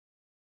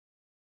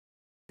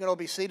You can all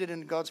be seated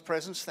in God's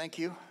presence. Thank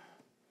you.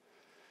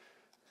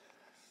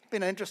 It's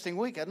been an interesting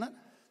week, hasn't it?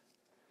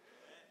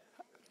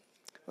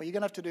 Well, you're going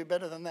to have to do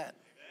better than that.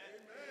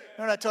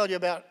 You know what I told you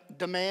about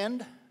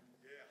demand?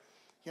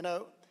 You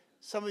know,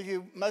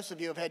 most of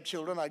you have had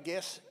children, I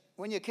guess.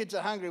 When your kids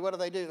are hungry, what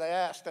do? They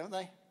ask, don't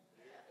they?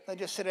 They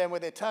just sit down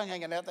with their tongue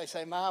hanging out. They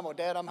say, Mom or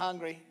Dad, I'm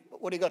hungry.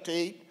 What do you got to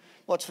eat?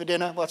 What's for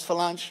dinner? What's for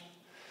lunch?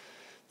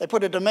 They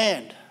put a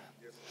demand.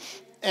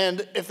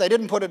 And if they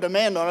didn't put a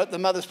demand on it, the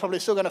mother's probably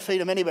still going to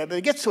feed them anyway. But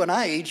it gets to an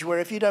age where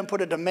if you don't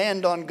put a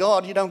demand on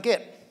God, you don't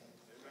get.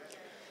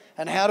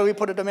 And how do we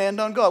put a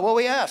demand on God? Well,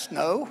 we ask.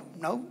 No.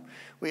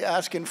 We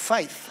ask in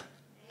faith.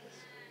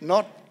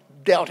 Not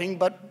doubting,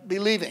 but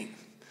believing.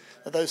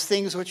 That those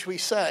things which we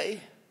say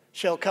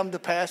shall come to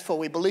pass, for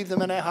we believe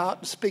them in our heart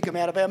and speak them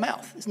out of our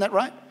mouth. Isn't that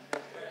right?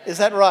 Is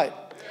that right?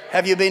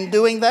 Have you been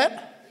doing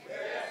that?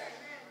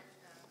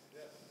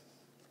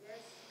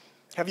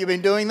 Have you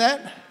been doing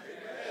that?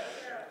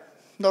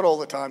 Not all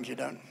the times you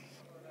don't.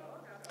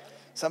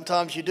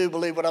 Sometimes you do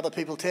believe what other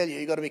people tell you.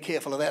 You've got to be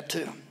careful of that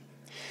too.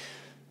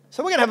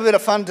 So we're going to have a bit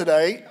of fun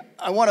today.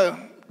 I want to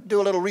do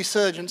a little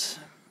resurgence.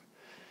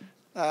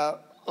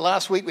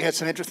 Last week we had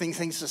some interesting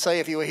things to say.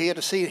 If you were here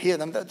to hear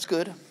them, that's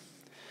good.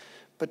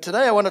 But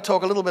today I want to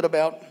talk a little bit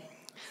about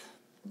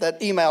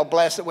that email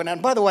blast that went out.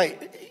 And by the way,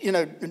 you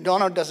know,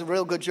 Donna does a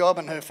real good job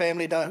and her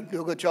family do a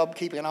good job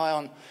keeping an eye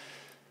on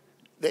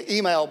the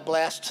email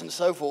blasts and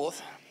so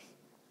forth.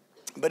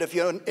 But if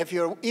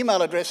your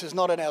email address is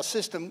not in our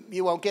system,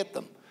 you won't get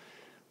them.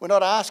 We're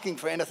not asking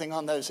for anything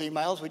on those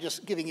emails. We're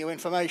just giving you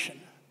information,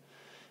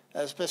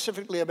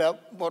 specifically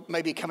about what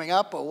may be coming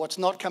up or what's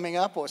not coming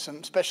up or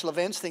some special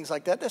events, things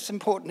like that. That's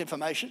important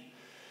information.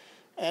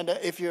 And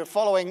if you're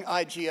following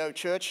IGO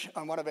Church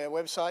on one of our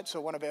websites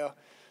or one of our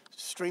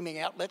streaming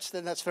outlets,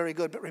 then that's very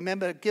good. But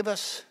remember, give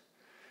us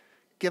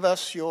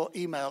your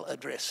email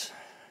address.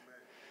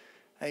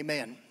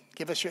 Amen.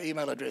 Give us your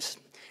email address.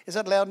 Is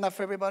that loud enough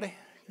for everybody?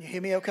 You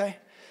hear me okay?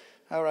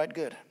 All right,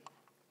 good.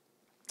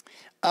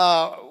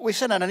 We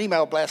sent out an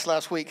email blast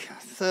last week.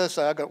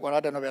 Thursday, I got one.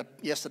 I don't know about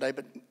yesterday,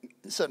 but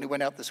it certainly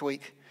went out this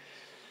week.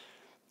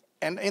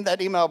 And in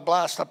that email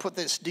blast, I put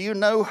this: do you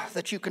know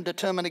that you can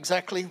determine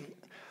exactly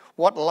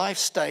what life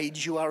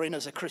stage you are in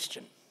as a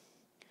Christian?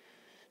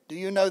 Do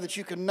you know that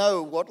you can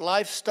know what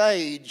life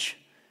stage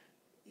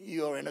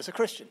you're in as a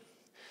Christian?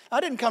 I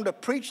didn't come to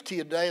preach to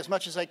you today as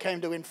much as I came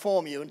to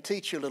inform you and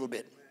teach you a little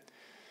bit.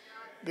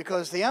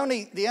 Because the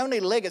only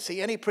legacy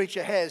any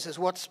preacher has is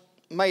what's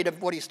made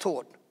of what he's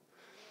taught.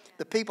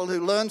 The people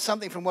who learn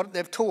something from what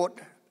they've taught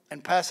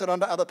and pass it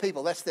on to other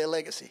people, that's their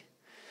legacy.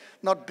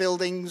 Not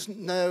buildings,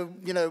 no,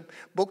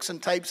 books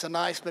and tapes are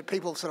nice, but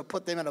people sort of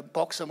put them in a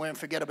box somewhere and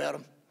forget about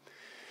them.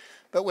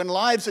 But when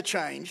lives are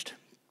changed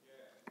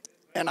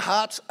and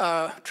hearts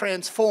are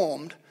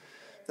transformed,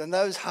 then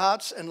those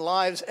hearts and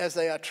lives as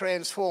they are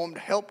transformed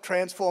help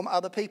transform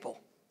other people.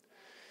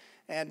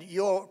 And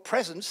your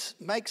presence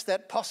makes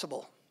that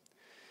possible.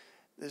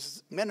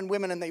 There's men and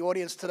women in the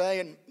audience today,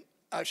 and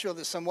I'm sure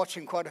there's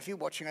quite a few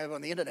watching over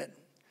on the internet.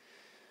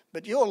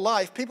 But your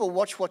life, people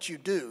watch what you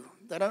do.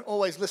 They don't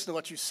always listen to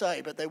what you say,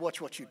 but they watch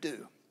what you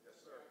do.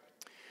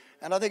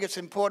 And I think it's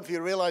important for you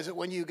to realize that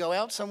when you go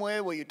out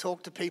somewhere where you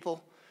talk to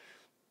people,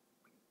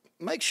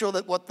 make sure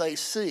that what they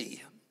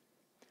see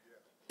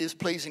is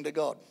pleasing to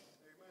God.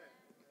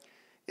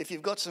 If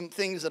you've got some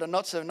things that are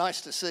not so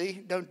nice to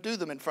see, don't do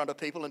them in front of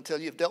people until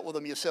you've dealt with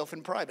them yourself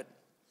in private.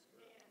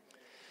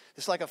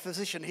 It's like a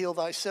physician, heal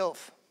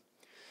thyself.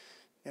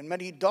 And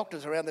many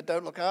doctors around that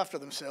don't look after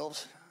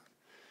themselves.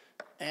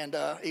 And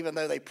even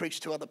though they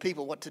preach to other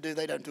people what to do,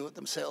 they don't do it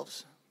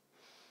themselves.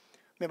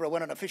 Remember, I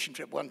went on a fishing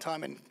trip one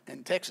time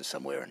in Texas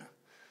somewhere, and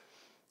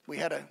we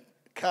had a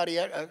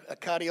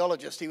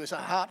cardiologist. He was a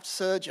heart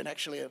surgeon,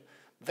 actually, a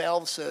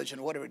valve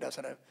surgeon, whatever he does,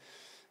 I know.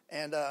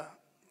 And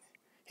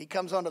he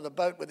comes onto the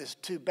boat with his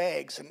 2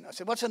 bags. And I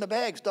said, what's in the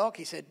bags, Doc?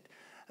 He said,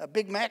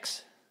 Big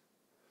Macs.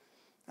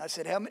 I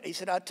said, how many? He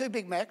said, 2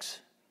 Big Macs.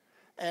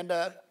 And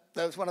there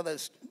was one of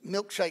those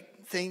milkshake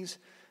things.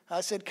 I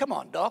said, come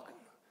on, Doc.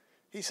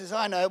 He says,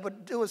 I know,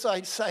 but do as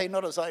I say,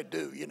 not as I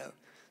do,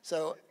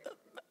 So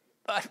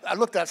I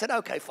looked at it, I said,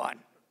 okay, fine.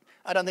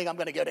 I don't think I'm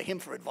going to go to him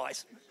for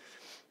advice.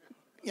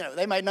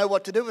 They may know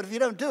what to do, but if you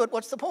don't do it,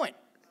 what's the point?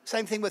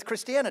 Same thing with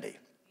Christianity.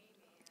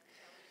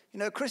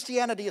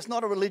 Christianity is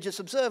not a religious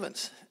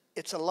observance.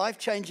 It's a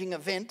life-changing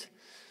event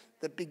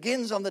that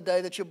begins on the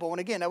day that you're born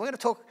again. Now, we're going to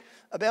talk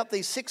about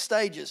these 6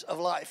 stages of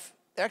life.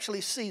 They're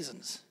actually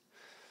seasons.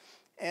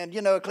 And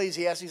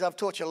Ecclesiastes, I've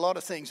taught you a lot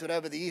of things, but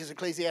over the years,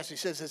 Ecclesiastes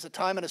says there's a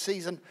time and a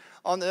season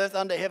on the earth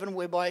under heaven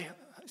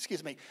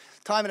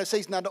time and a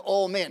season unto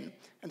all men.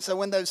 And so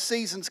when those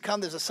seasons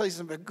come, there's a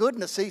season for good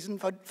and a season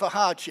for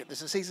hardship.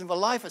 There's a season for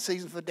life, a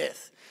season for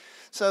death.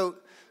 So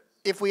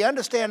if we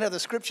understand how the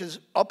scriptures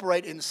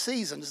operate in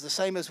seasons, the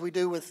same as we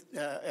do with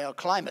our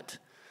climate,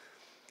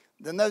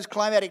 then those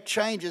climatic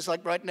changes,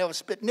 like right now, are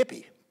a bit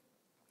nippy.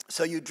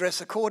 So you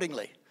dress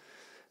accordingly.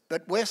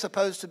 But we're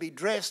supposed to be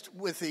dressed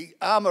with the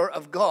armor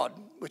of God,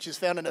 which is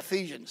found in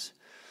Ephesians.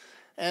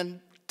 And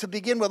to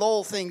begin with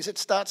all things, it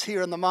starts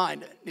here in the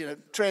mind,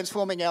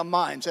 transforming our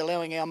minds,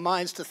 allowing our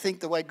minds to think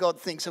the way God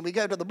thinks. And we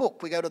go to the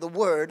book, we go to the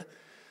Word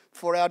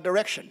for our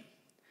direction.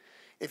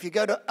 If you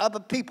go to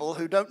other people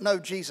who don't know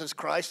Jesus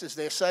Christ as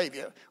their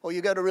Savior, or you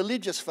go to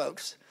religious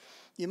folks,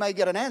 you may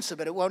get an answer,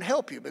 but it won't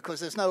help you because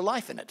there's no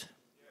life in it.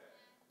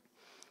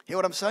 Hear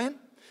what I'm saying?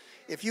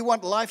 If you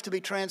want life to be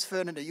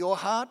transferred into your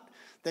heart,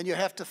 then you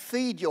have to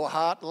feed your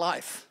heart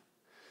life.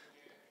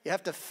 You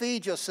have to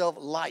feed yourself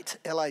light,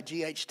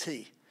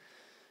 L-I-G-H-T.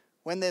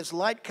 When there's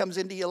light comes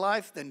into your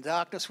life, then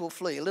darkness will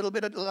flee. A little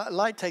bit of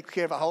light takes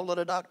care of a whole lot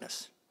of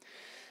darkness.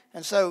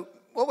 And so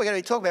what we're going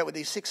to be talking about with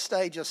these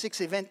 6-stage or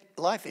 6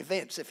 life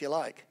events, if you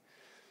like,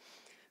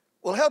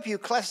 will help you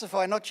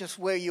classify not just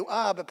where you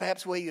are, but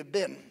perhaps where you've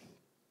been,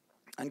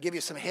 and give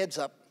you some heads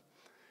up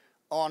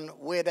on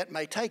where that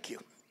may take you.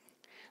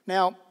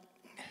 Now,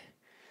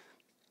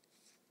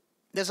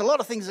 there's a lot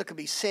of things that can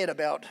be said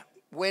about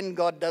when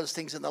God does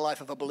things in the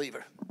life of a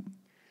believer.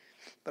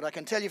 But I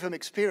can tell you from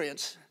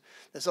experience,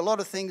 there's a lot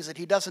of things that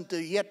he doesn't do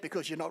yet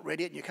because you're not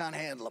ready and you can't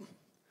handle them.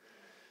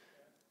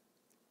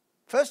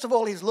 First of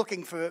all, he's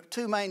looking for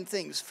 2 main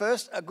things.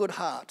 First, a good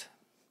heart.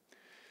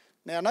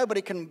 Now,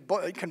 nobody can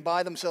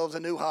buy themselves a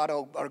new heart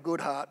or a good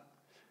heart,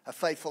 a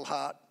faithful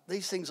heart.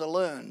 These things are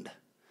learned.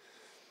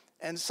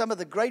 And some of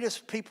the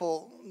greatest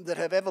people that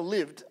have ever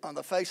lived on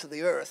the face of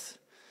the earth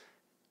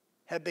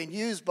have been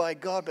used by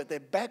God, but their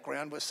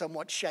background was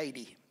somewhat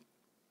shady.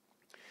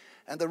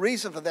 And the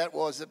reason for that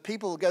was that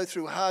people go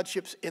through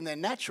hardships in their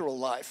natural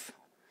life,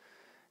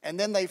 and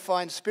then they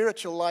find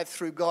spiritual life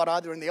through God,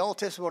 either in the Old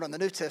Testament or in the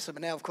New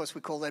Testament. Now, of course, we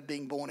call that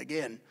being born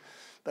again.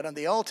 But in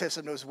the Old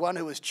Testament, it was one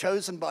who was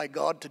chosen by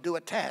God to do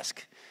a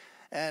task.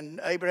 And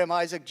Abraham,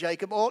 Isaac,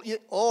 Jacob,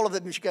 all of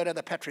them, you should go down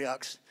the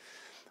patriarchs,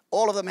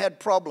 all of them had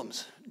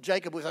problems.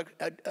 Jacob was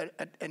an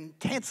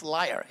intense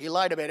liar. He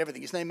lied about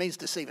everything. His name means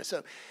deceiver.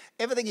 So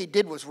everything he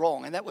did was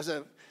wrong, and that was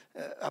a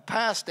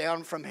pass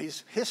down from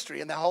his history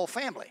and the whole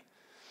family.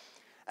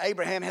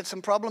 Abraham had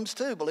some problems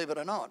too, believe it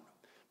or not.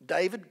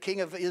 David,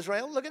 king of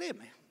Israel, look at him.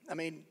 I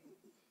mean,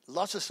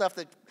 lots of stuff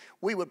that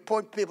we would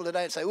point to people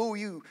today and say, oh,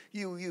 you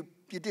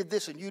did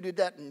this and you did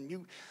that. And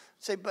you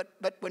say, but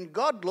when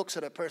God looks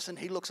at a person,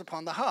 he looks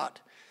upon the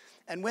heart.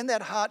 And when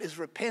that heart is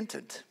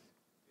repentant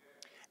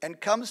and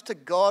comes to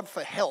God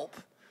for help,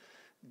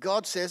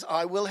 God says,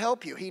 I will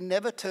help you. He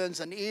never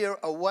turns an ear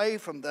away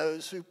from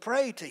those who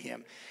pray to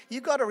him.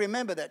 You've got to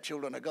remember that,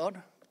 children of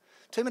God.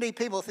 Too many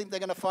people think they're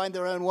going to find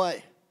their own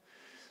way.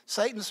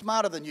 Satan's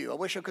smarter than you. I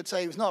wish I could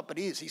say he's not, but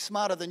he is. He's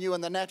smarter than you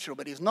in the natural,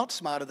 but he's not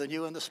smarter than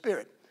you in the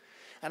spirit.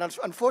 And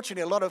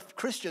unfortunately, a lot of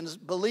Christians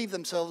believe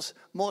themselves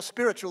more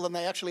spiritual than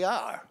they actually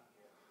are.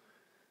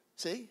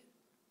 See?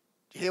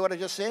 Do you hear what I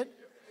just said?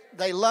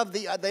 They love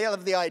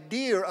the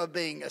idea of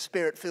being a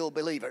spirit-filled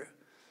believer.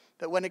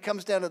 But when it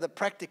comes down to the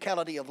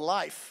practicality of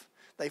life,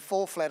 they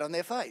fall flat on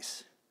their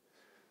face.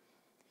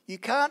 You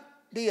can't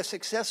be a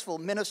successful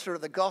minister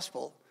of the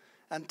gospel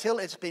until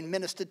it's been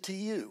ministered to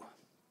you.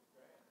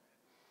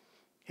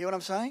 Hear what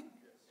I'm saying?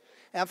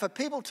 And for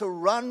people to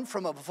run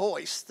from a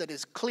voice that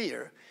is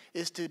clear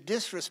is to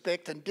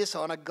disrespect and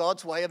dishonor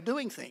God's way of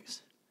doing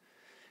things.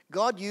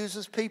 God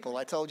uses people.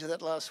 I told you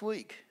that last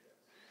week.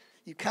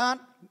 You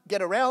can't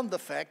get around the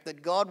fact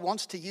that God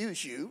wants to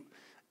use you,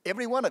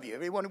 every one of you,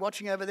 everyone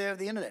watching over there on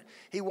the internet.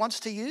 He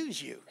wants to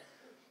use you.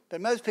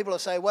 But most people will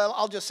say, well,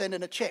 I'll just send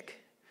in a check.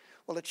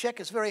 Well, a check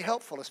is very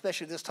helpful,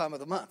 especially this time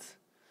of the month.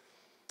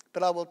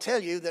 But I will tell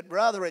you that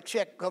rather a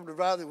check, God would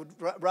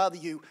rather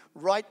you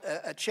write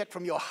a check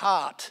from your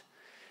heart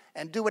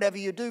and do whatever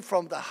you do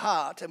from the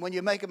heart. And when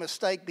you make a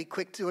mistake, be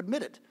quick to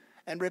admit it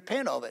and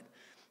repent of it.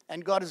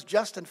 And God is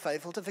just and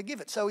faithful to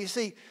forgive it. So you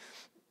see,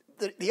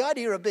 the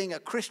idea of being a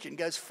Christian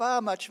goes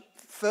far much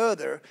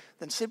further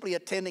than simply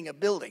attending a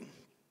building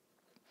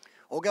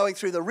or going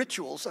through the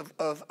rituals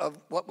of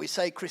what we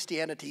say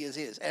Christianity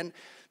is. And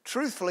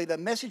truthfully, the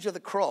message of the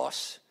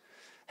cross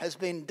has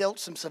been dealt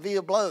some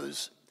severe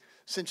blows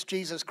since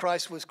Jesus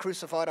Christ was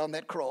crucified on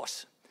that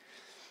cross.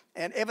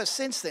 And ever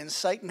since then,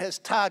 Satan has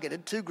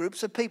targeted 2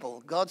 groups of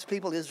people, God's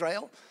people,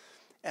 Israel,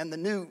 and the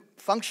new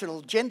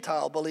functional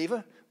Gentile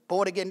believer,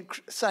 born-again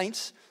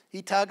saints.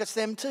 He targets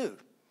them too.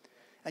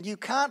 And you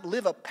can't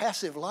live a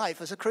passive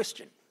life as a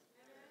Christian.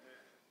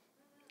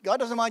 God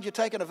doesn't mind you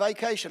taking a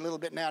vacation a little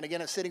bit now and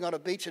again and sitting on a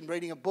beach and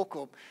reading a book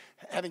or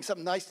having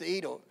something nice to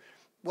eat or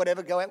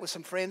whatever, go out with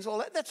some friends, all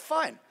that, that's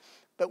fine.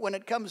 But when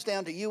it comes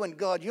down to you and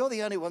God, you're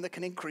the only one that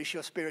can increase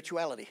your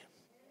spirituality.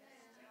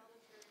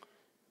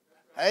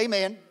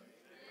 Amen.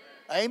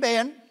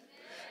 Amen.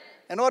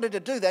 In order to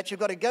do that, you've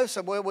got to go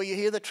somewhere where you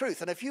hear the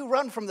truth. And if you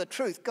run from the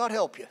truth, God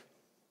help you.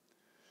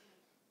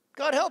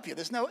 God help you.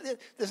 There's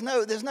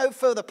no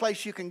further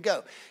place you can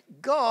go.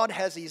 God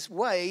has his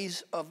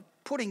ways of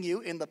putting you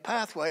in the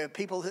pathway of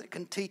people that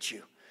can teach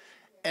you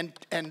and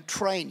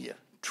train you.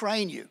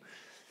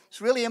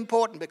 It's really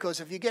important, because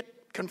if you get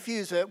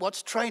confused about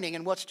what's training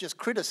and what's just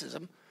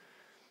criticism,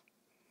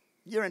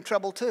 you're in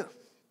trouble too.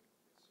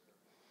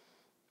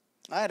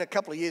 I had a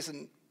couple of years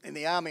in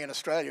the army in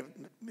Australia,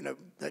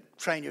 that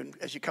train you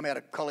as you come out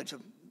of college,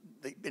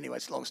 Anyway,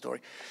 it's a long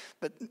story.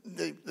 But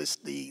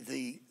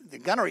the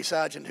gunnery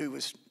sergeant who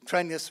was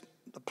training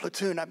the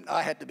platoon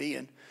I had to be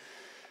in,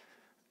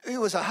 he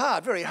was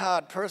a very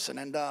hard person.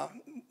 And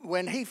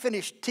when he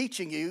finished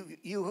teaching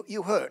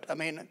you hurt. I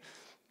mean,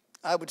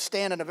 I would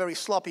stand in a very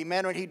sloppy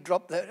manner, and he'd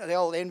drop the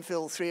old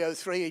Enfield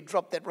 303. He'd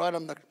drop that right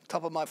on the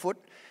top of my foot,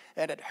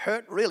 and it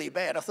hurt really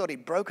bad. I thought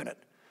he'd broken it.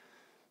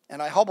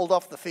 And I hobbled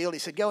off the field. He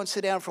said, go and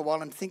sit down for a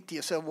while and think to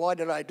yourself, why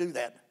did I do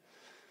that?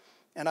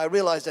 And I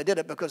realized I did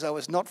it because I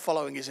was not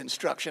following his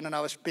instruction, and I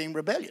was being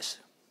rebellious.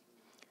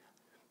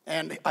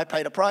 And I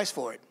paid a price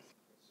for it.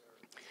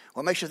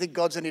 What makes you think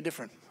God's any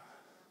different?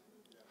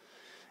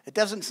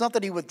 It's not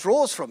that he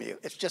withdraws from you.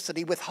 It's just that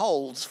he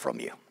withholds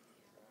from you.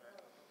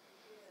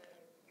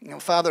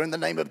 Father, in the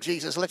name of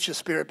Jesus, let your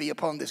spirit be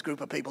upon this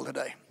group of people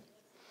today.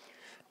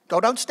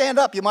 Don't stand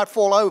up. You might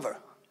fall over.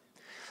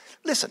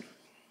 Listen,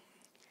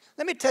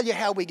 let me tell you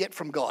how we get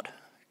from God.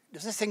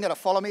 Is this thing going to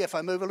follow me if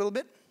I move a little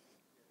bit?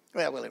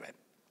 Well, anyway.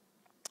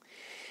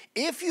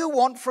 If you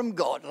want from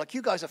God, like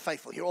you guys are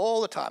faithful here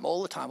all the time,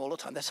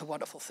 that's a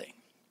wonderful thing.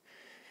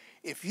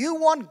 If you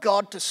want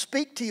God to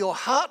speak to your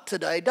heart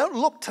today, don't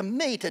look to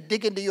me to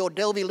dig into your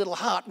delvy little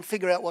heart and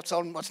figure out what's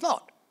on and what's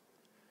not.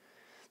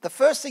 The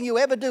first thing you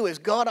ever do is,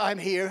 God, I'm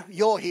here,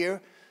 you're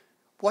here.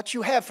 What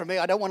you have for me,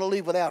 I don't want to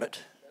leave without it.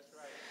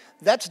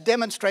 That's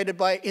demonstrated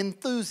by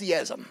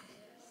enthusiasm.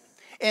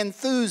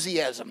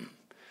 Enthusiasm.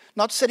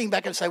 Not sitting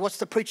back and say, what's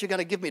the preacher going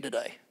to give me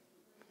today?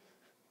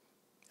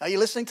 Are you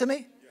listening to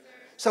me?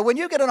 So when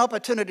you get an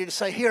opportunity to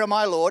say, here am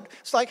I, Lord,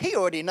 it's like he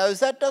already knows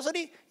that, doesn't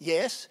he?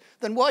 Yes.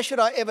 Then why should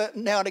I ever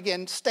now and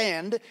again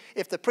stand?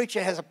 If the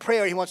preacher has a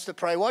prayer he wants to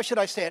pray, why should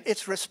I stand?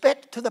 It's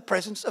respect to the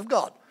presence of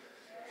God.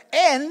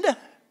 And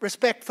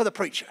respect for the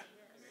preacher.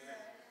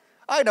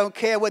 I don't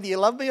care whether you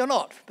love me or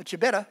not, but you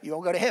better. You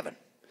won't go to heaven.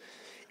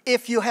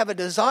 If you have a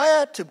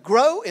desire to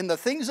grow in the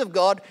things of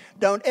God,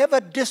 don't ever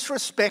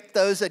disrespect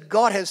those that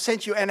God has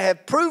sent you and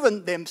have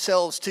proven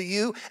themselves to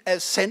you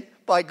as sent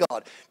by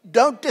God.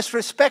 Don't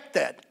disrespect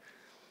that,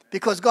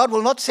 because God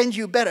will not send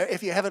you better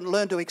if you haven't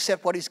learned to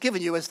accept what he's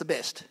given you as the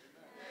best.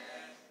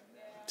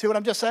 See what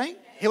I'm just saying?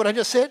 Hear what I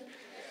just said?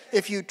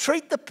 If you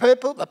treat the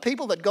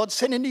people that God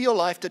sent into your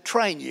life to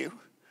train you,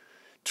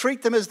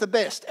 treat them as the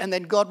best, and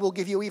then God will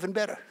give you even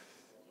better.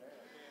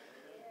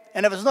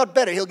 And if it's not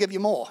better, he'll give you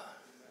more.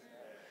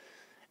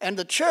 And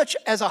the church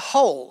as a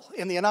whole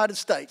in the United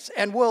States,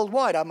 and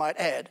worldwide, I might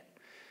add,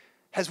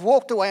 has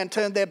walked away and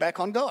turned their back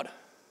on God.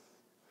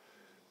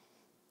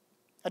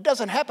 It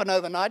doesn't happen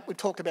overnight. We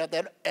talked about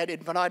that ad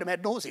infinitum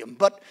ad nauseum.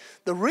 But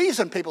the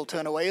reason people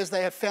turn away is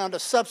they have found a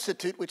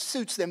substitute which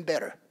suits them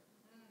better.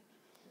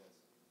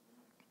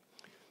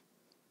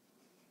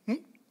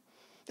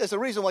 There's a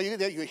reason why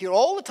you hear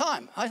all the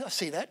time. I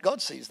see that.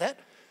 God sees that.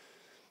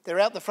 They're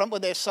out the front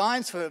with their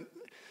signs for,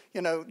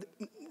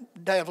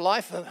 Day of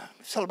Life,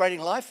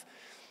 celebrating life.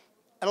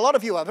 And a lot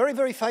of you are very,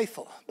 very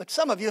faithful. But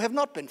some of you have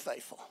not been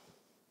faithful.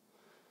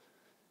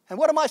 And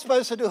what am I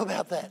supposed to do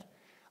about that?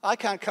 I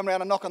can't come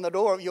around and knock on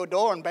your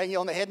door and bang you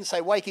on the head and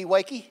say, wakey,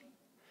 wakey.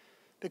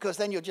 Because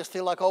then you'll just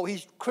feel like, oh,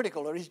 he's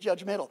critical or he's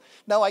judgmental.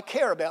 No, I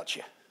care about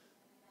you.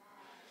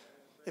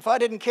 If I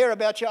didn't care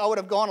about you, I would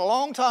have gone a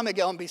long time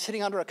ago and be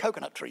sitting under a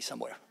coconut tree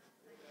somewhere.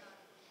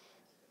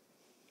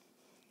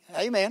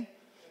 Amen.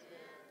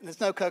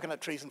 There's no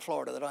coconut trees in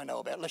Florida that I know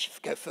about, unless you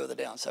go further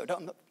down, so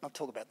don't not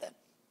talk about that.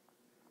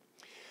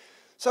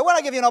 So when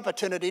I give you an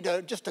opportunity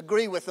to just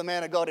agree with the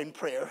man of God in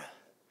prayer,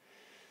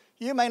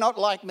 you may not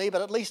like me,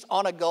 but at least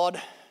honor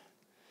God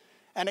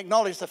and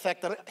acknowledge the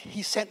fact that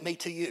he sent me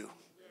to you.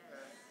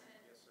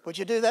 Would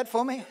you do that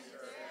for me?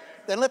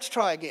 Then let's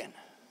try again.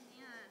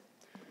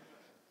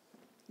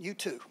 You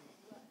too.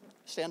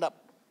 Stand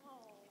up.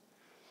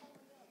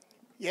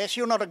 Yes,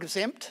 you're not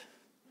exempt.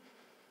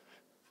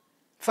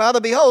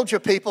 Father, behold your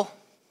people.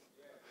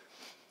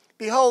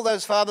 Behold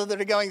those, Father,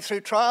 that are going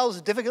through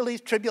trials, difficulties,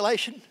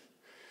 tribulation.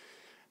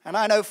 And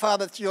I know,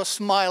 Father, that you're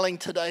smiling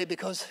today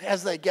because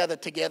as they gather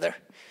together,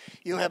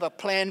 you have a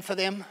plan for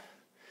them.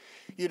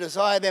 You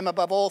desire them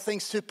above all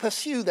things to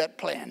pursue that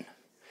plan,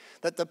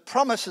 that the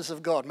promises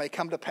of God may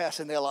come to pass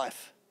in their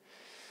life.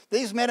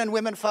 These men and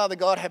women, Father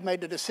God, have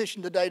made the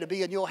decision today to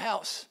be in your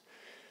house.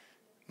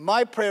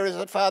 My prayer is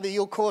that, Father,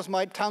 you'll cause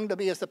my tongue to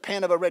be as the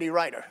pen of a ready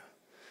writer,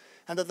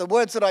 and that the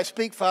words that I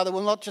speak, Father,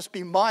 will not just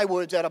be my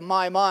words out of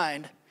my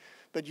mind,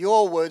 but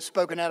your words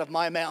spoken out of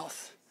my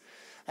mouth.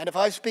 And if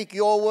I speak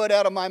your word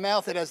out of my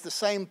mouth, it has the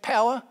same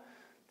power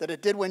that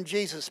it did when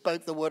Jesus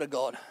spoke the word of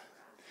God.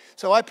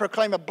 So I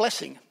proclaim a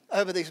blessing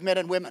over these men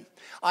and women.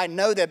 I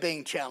know they're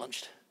being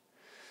challenged.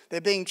 They're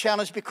being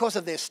challenged because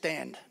of their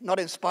stand, not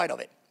in spite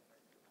of it.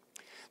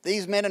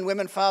 These men and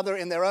women, Father,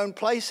 in their own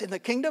place in the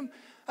kingdom,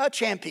 are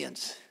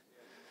champions.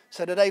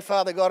 So today,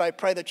 Father God, I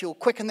pray that you'll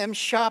quicken them,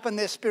 sharpen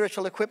their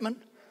spiritual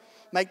equipment,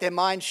 make their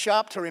minds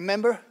sharp to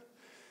remember,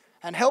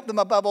 and help them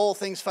above all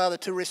things, Father,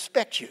 to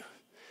respect you.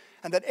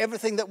 And that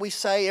everything that we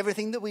say,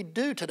 everything that we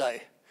do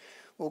today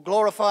will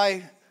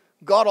glorify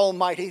God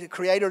Almighty, the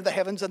creator of the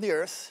heavens and the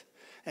earth,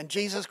 and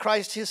Jesus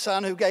Christ, his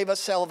Son, who gave us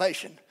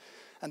salvation.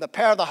 and the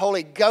power of the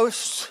Holy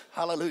Ghost,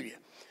 hallelujah,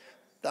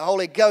 the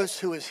Holy Ghost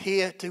who is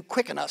here to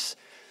quicken us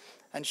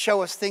and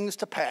show us things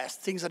to pass,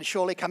 things that are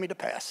surely coming to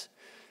pass.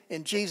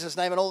 In Jesus'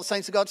 name, and all the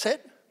saints of God said?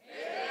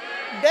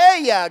 Amen. There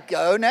you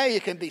go. Now you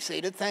can be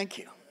seated. Thank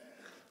you.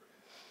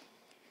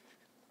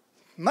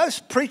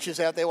 Most preachers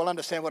out there will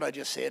understand what I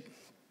just said.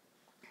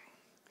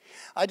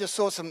 I just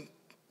saw some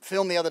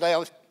film the other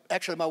day.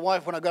 Actually, my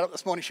wife, when I got up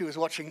this morning, she was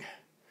watching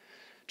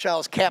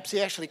Charles Capps.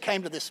 He actually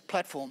came to this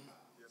platform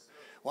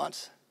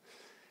once.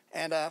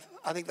 And I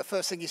think the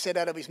first thing he said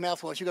out of his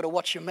mouth was, "You've got to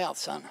watch your mouth,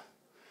 son."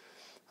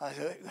 I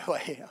said, well,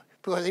 yeah,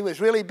 because he was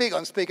really big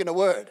on speaking a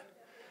word.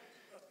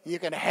 You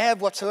can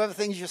have whatsoever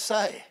things you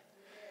say.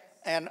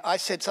 And I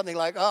said something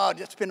like, "Oh,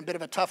 it's been a bit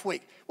of a tough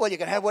week." "Well, you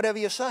can have whatever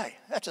you say."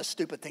 That's a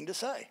stupid thing to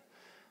say.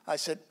 I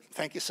said,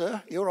 "Thank you,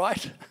 sir. You're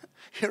right."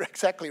 You're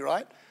exactly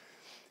right.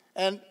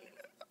 And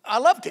I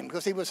loved him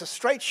because he was a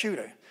straight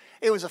shooter.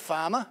 He was a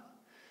farmer.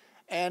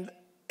 And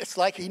it's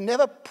like he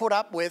never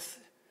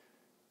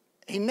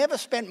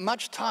spent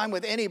much time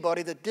with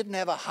anybody that didn't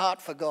have a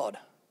heart for God.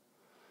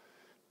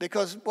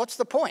 Because what's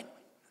the point?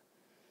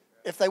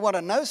 If they want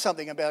to know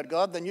something about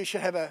God, then you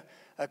should have a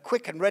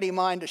quick and ready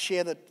mind to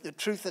share the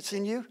truth that's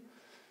in you.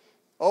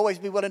 Always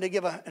be willing to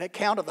give an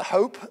account of the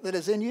hope that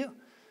is in you.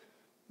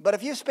 But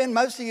if you spend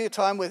most of your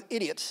time with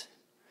idiots,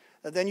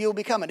 then you'll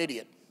become an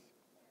idiot.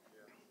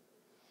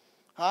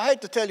 I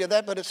hate to tell you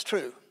that, but it's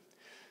true.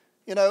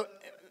 You know,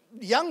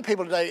 young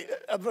people today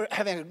are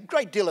having a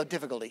great deal of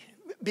difficulty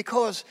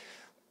because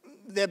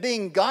they're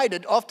being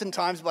guided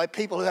oftentimes by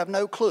people who have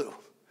no clue.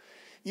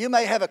 You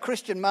may have a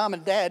Christian mom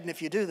and dad, and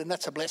if you do, then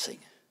that's a blessing.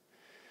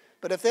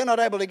 But if they're not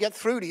able to get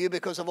through to you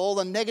because of all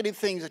the negative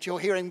things that you're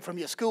hearing from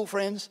your school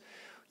friends,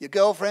 your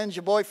girlfriends,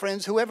 your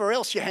boyfriends, whoever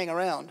else you hang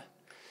around,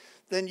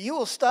 then you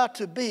will start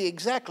to be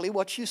exactly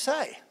what you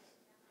say.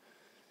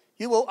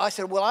 I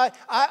said, well,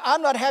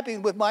 I'm not happy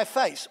with my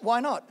face.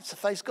 Why not? It's the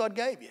face God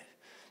gave you.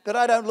 But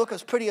I don't look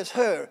as pretty as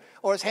her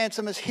or as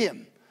handsome as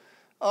him.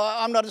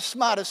 I'm not as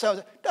smart as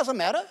so. Doesn't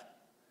matter.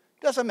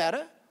 Doesn't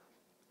matter.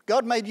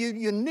 God made you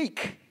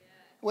unique.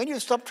 When you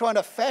stop trying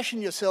to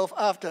fashion yourself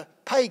after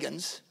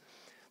pagans,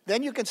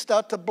 then you can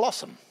start to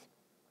blossom.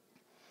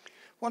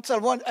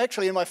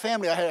 Actually, in my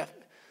family, I had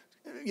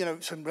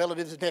some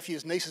relatives,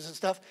 nephews, nieces and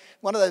stuff.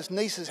 One of those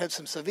nieces had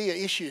some severe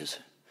issues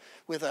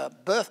with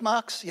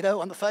birthmarks,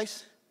 on the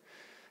face.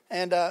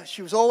 And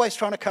she was always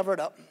trying to cover it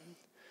up.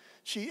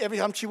 Every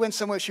time she went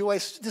somewhere, she'd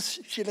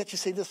let you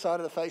see this side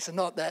of the face and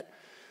not that.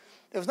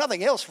 There was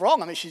nothing else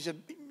wrong. I mean, she's a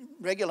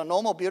regular,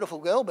 normal, beautiful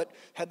girl, but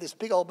had this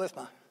big old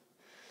birthmark.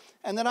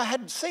 And then I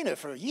hadn't seen her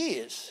for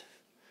years.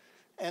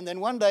 And then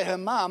one day her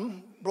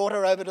mum brought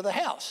her over to the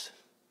house.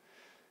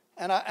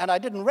 And I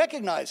didn't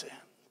recognize her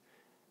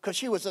because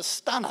she was a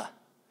stunner.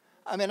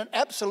 I mean, an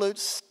absolute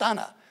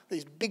stunner.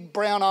 These big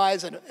brown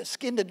eyes and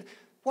skinned.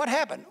 What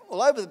happened?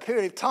 Well, over the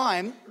period of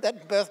time,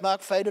 that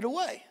birthmark faded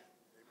away.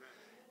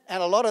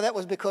 And a lot of that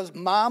was because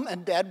Mom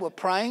and Dad were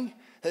praying.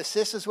 Her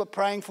sisters were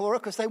praying for her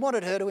because they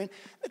wanted her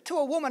to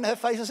a woman, her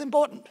face is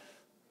important.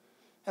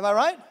 Am I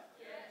right?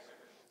 Yes.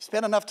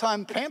 Spend enough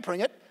time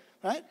pampering it,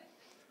 right?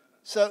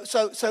 So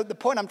the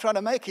point I'm trying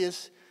to make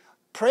is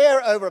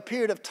prayer over a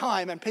period of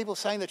time and people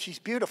saying that she's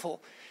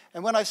beautiful.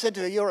 And when I said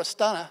to her, "You're a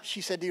stunner,"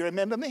 she said, "Do you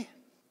remember me?"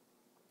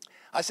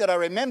 I said, "I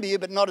remember you,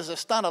 but not as a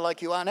stunner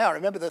like you are now.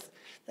 Remember the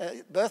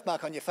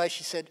birthmark on your face?"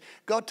 She said,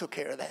 "God took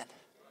care of that."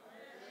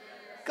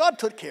 God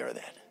took care of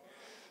that.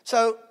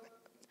 So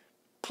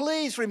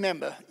please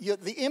remember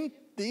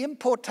the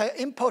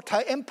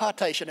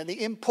impartation and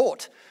the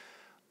import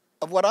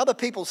of what other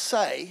people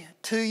say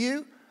to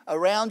you,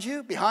 around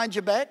you, behind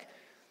your back.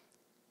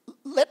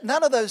 Let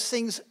none of those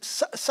things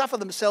suffer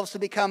themselves to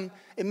become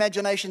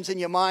imaginations in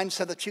your mind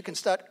so that you can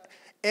start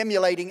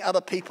emulating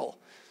other people.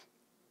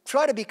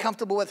 Try to be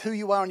comfortable with who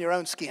you are in your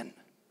own skin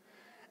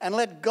and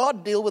let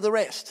God deal with the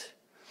rest.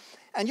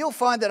 And you'll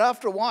find that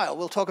after a while,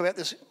 we'll talk about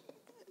this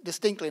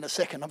distinctly in a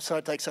second. I'm sorry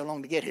it takes so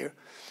long to get here.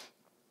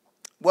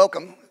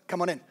 Welcome.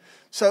 Come on in.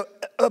 So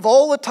of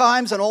all the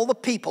times and all the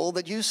people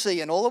that you see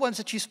and all the ones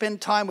that you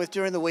spend time with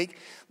during the week,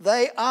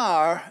 they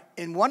are,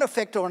 in one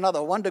effect or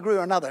another, one degree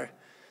or another,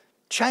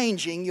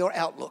 changing your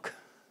outlook.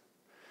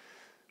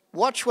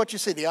 Watch what you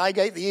see, the eye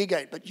gate, the ear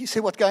gate. But you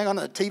see what's going on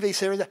in the TV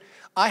series?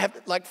 I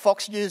have, like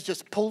Fox News,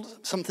 just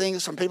pulled some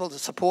things from people, to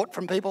support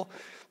from people.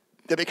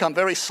 They become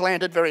very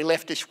slanted, very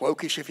leftish,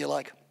 wokish, if you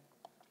like.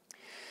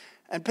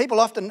 And people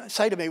often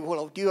say to me,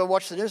 "Well, do you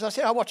watch the news?" I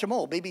say, "I watch them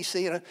all,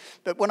 BBC."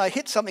 But when I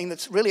hit something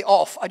that's really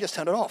off, I just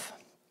turn it off.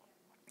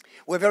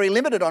 We're very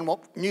limited on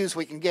what news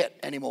we can get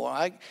anymore.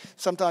 I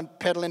sometimes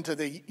pedal into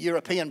the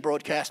European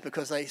broadcast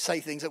because they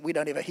say things that we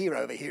don't ever hear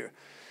over here.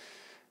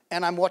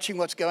 And I'm watching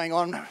what's going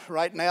on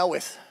right now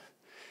with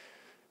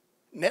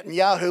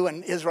Netanyahu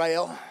and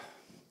Israel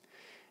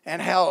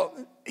and how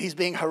he's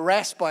being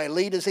harassed by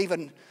leaders,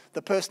 even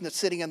the person that's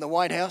sitting in the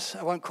White House.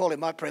 I won't call him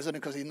my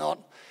president because he's not.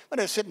 But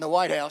he's sitting in the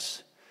White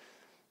House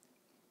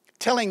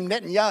telling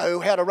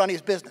Netanyahu how to run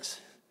his business.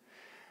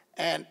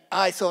 And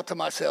I thought to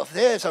myself,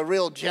 there's a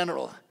real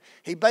general.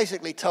 He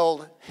basically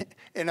told,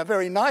 in a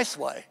very nice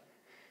way,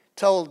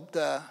 told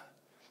the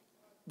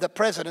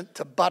president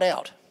to butt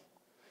out.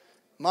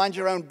 Mind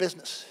your own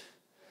business.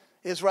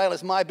 Israel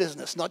is my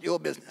business, not your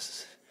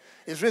business.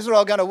 Is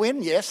Israel going to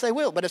win? Yes, they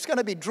will, but it's going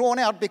to be drawn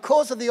out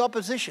because of the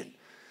opposition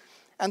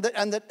and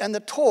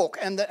the talk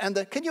and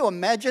the. Can you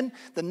imagine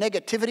the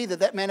negativity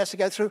that man has to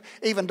go through?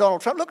 Even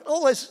Donald Trump. Look,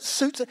 all those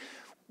suits.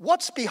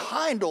 What's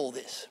behind all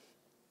this?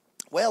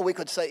 Well, we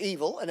could say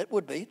evil, and it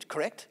would be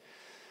correct.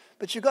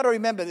 But you've got to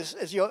remember this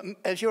as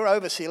your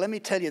overseer. Let me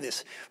tell you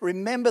this.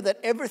 Remember that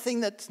everything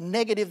that's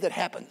negative that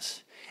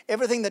happens,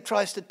 everything that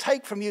tries to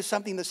take from you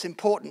something that's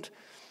important,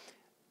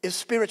 is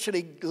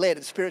spiritually led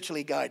and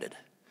spiritually guided.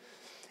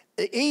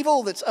 The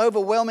evil that's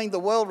overwhelming the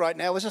world right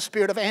now is a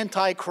spirit of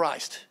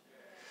anti-Christ.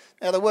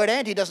 Now, the word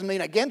anti doesn't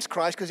mean against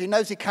Christ, because he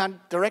knows he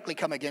can't directly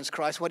come against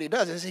Christ. What he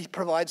does is he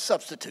provides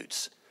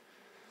substitutes.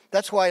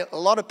 That's why a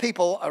lot of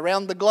people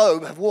around the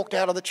globe have walked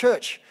out of the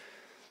church.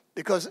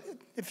 Because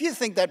if you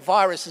think that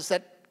virus is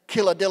that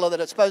killer-diller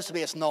that it's supposed to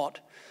be, it's not.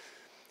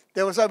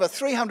 There was over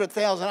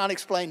 300,000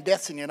 unexplained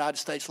deaths in the United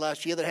States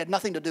last year that had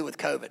nothing to do with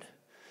COVID.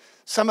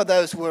 Some of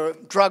those were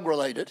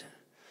drug-related.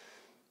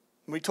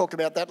 We talked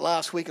about that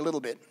last week a little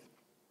bit.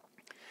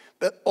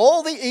 But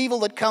all the evil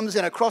that comes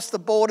in across the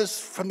borders,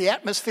 from the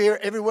atmosphere,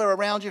 everywhere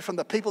around you, from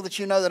the people that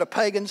you know that are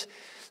pagans,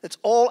 it's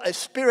all a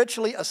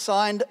spiritually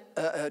assigned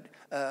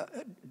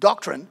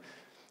doctrine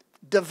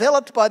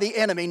developed by the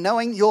enemy,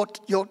 knowing your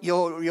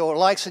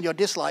likes and your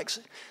dislikes.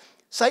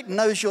 Satan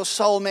knows your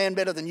soul man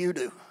better than you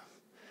do.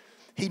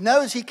 He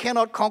knows he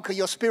cannot conquer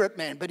your spirit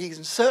man, but he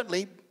can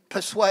certainly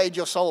persuade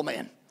your soul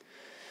man.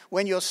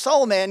 When your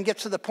soul man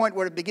gets to the point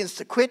where it begins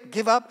to quit,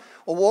 give up,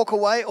 or walk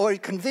away, or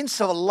convinced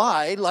of a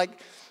lie, like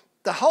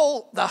the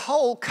whole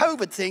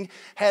COVID thing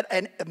had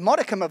a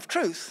modicum of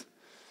truth,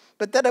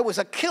 but that it was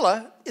a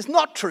killer is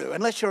not true,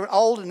 unless you're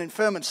old and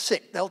infirm and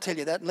sick. They'll tell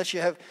you that, unless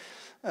you have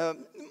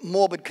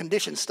morbid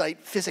condition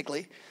state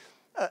physically,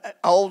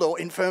 old or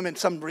infirm in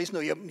some reason,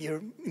 or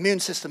your immune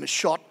system is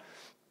shot.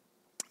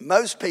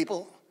 Most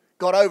people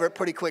got over it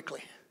pretty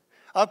quickly.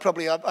 I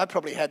probably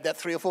had that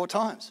 3 or 4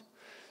 times.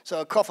 So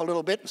I cough a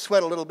little bit and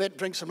sweat a little bit,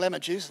 drink some lemon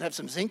juice and have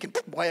some zinc, and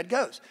away it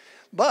goes.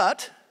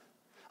 But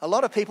a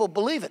lot of people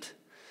believe it.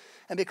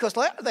 And because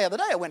the other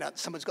day I went out,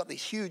 someone's got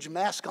this huge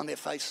mask on their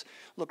face,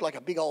 looked like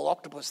a big old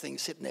octopus thing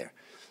sitting there.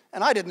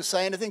 And I didn't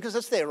say anything because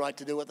it's their right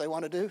to do what they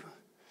want to do.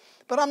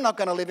 But I'm not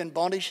going to live in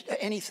bondage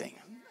to anything.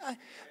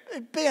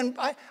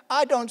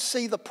 I don't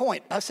see the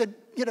point. I said,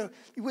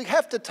 we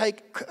have to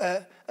take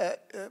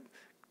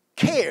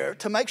care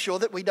to make sure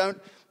that we don't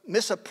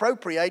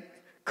misappropriate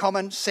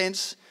common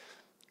sense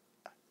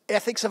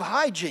ethics of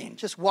hygiene,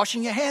 just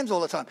washing your hands all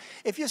the time.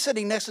 If you're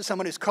sitting next to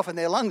someone who's coughing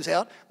their lungs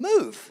out,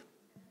 move.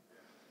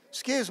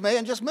 Excuse me,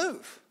 and just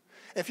move.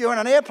 If you're in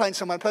an airplane,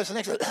 person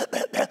next to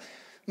you,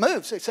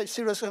 move. So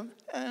seriously,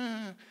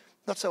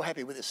 not so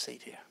happy with this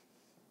seat here.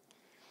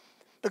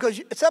 Because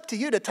it's up to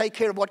you to take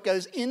care of what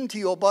goes into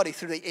your body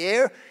through the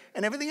air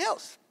and everything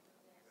else.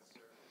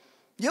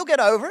 You'll get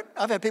over it.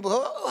 I've had people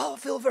who I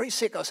feel very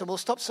sick. I said, well,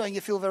 stop saying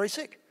you feel very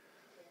sick.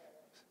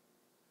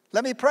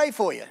 Let me pray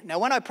for you. Now,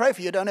 when I pray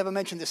for you, don't ever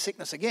mention this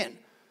sickness again.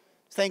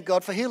 Thank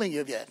God for healing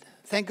you yet.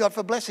 Thank God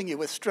for blessing you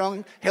with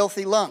strong,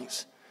 healthy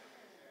lungs.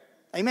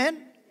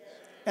 Amen?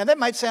 Now, that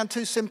might sound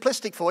too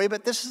simplistic for you,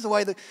 but this is the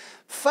way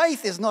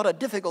faith is not a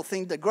difficult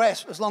thing to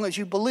grasp as long as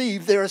you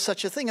believe there is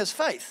such a thing as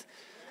faith,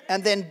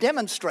 and then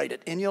demonstrate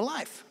it in your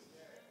life.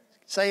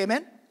 Say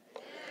amen?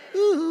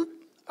 Woo-hoo.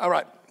 All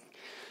right.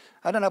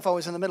 I don't know if I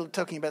was in the middle of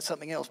talking about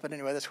something else, but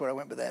anyway, that's where I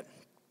went with that.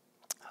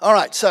 All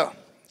right, so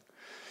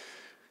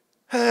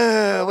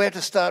where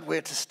to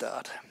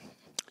start?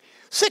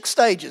 6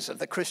 stages of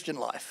the Christian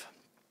life.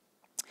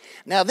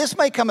 Now, this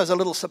may come as a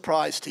little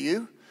surprise to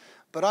you,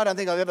 but I don't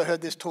think I've ever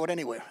heard this taught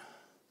anywhere.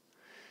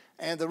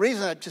 And the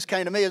reason it just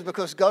came to me is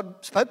because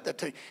God spoke that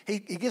to me. He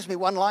gives me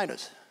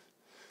one-liners.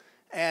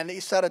 And he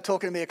started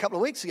talking to me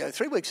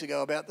 3 weeks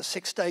ago, about the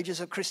 6 stages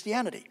of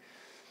Christianity.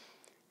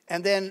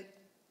 And then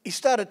he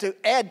started to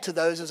add to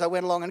those as I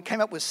went along and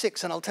came up with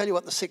 6. And I'll tell you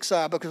what the 6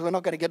 are, because we're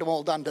not going to get them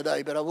all done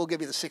today, but I will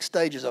give you the 6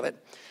 stages of it.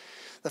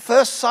 The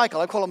first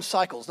cycle, I call them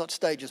cycles, not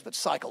stages, but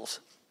cycles.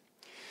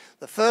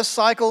 The first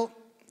cycle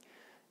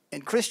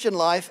in Christian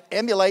life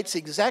emulates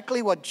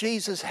exactly what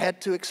Jesus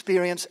had to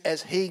experience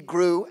as he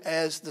grew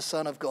as the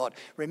Son of God.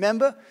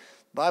 Remember,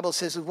 the Bible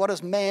says, what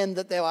is man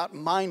that thou art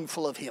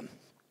mindful of him?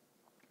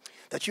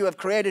 That you have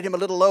created him a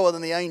little lower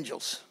than the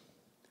angels.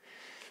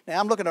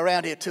 Now, I'm looking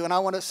around here too,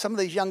 and some of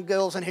these young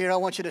girls in here, I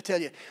want you to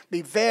tell you,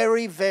 be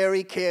very,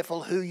 very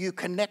careful who you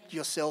connect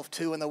yourself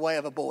to in the way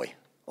of a boy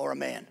or a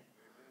man.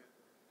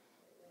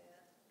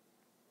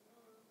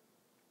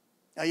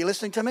 Are you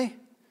listening to me?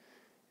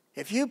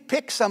 If you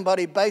pick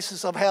somebody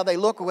basis of how they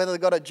look or whether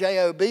they've got a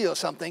J-O-B or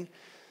something,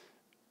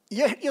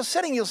 you're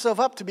setting yourself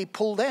up to be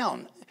pulled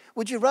down.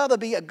 Would you rather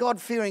be a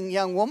God-fearing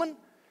young woman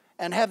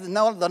and have the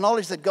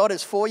knowledge that God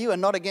is for you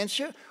and not against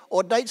you,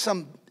 or date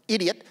some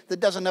idiot that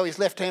doesn't know his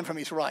left hand from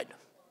his right?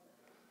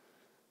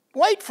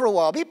 Wait for a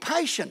while. Be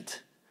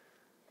patient.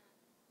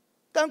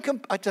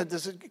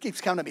 It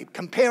keeps coming to me.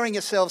 Comparing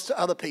yourselves to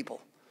other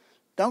people.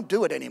 Don't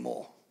do it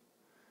anymore.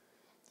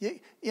 You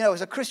know,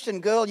 as a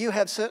Christian girl, you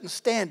have certain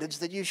standards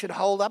that you should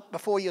hold up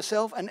before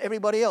yourself and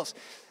everybody else.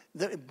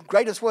 The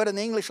greatest word in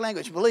the English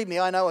language, believe me,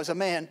 I know as a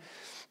man,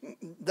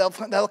 they'll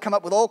come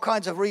up with all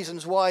kinds of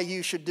reasons why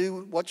you should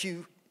do what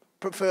you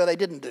prefer they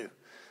didn't do.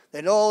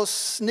 They're all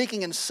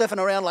sneaking and sniffing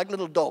around like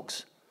little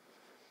dogs.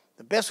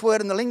 The best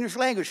word in the English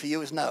language for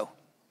you is no.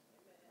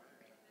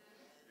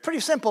 Pretty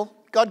simple.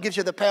 God gives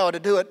you the power to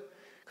do it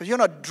because you're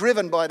not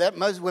driven by that.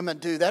 Most women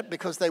do that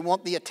because they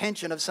want the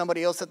attention of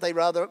somebody else that they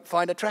rather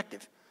find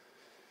attractive.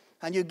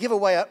 And you give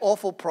away an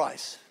awful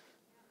price.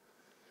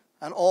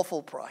 An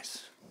awful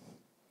price.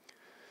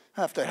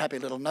 After a happy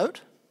little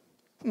note.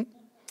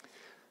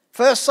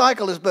 First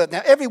cycle is birth.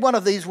 Now, every one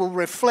of these will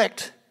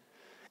reflect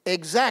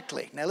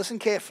exactly, now listen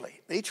carefully,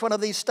 each one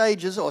of these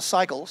stages or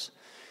cycles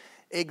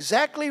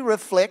exactly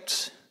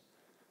reflects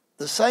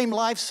the same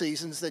life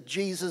seasons that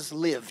Jesus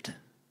lived.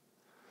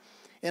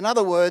 In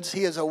other words,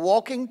 he is a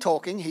walking,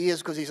 talking, he is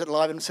because he's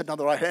alive and sitting on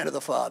the right hand of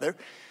the Father.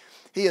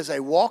 He is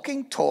a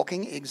walking,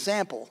 talking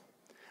example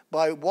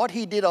by what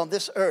he did on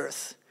this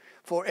earth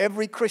for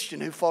every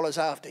Christian who follows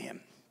after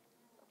him.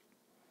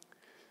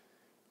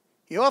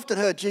 You often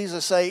heard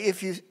Jesus say,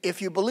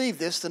 if you believe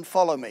this, then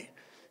follow me.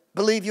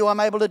 Believe you I'm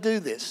able to do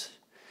this.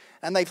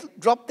 And they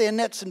dropped their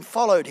nets and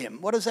followed him.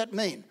 What does that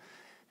mean?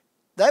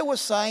 They were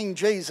saying,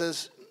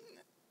 Jesus,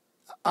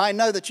 I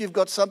know that you've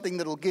got something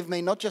that will give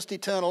me not just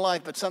eternal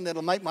life, but something that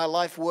will make my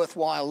life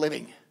worthwhile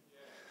living.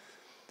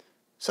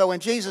 So when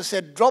Jesus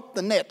said, drop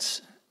the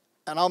nets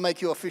and I'll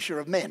make you a fisher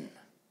of men,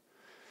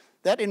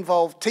 that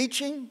involved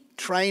teaching,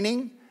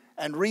 training,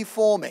 and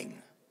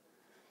reforming.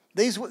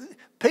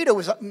 Peter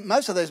was,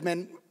 most of those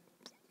men,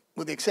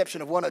 with the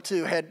exception of one or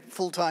two, had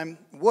full-time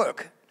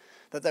work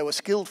that they were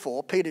skilled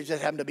for. Peter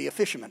just happened to be a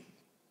fisherman.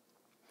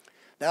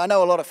 Now, I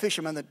know a lot of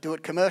fishermen that do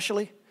it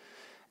commercially,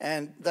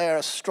 and they are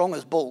as strong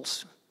as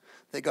bulls.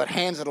 They've got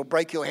hands that'll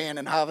break your hand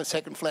in half a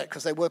second flat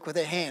because they work with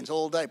their hands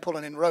all day,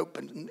 pulling in rope.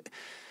 And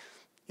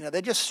you know,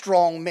 they're just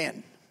strong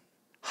men,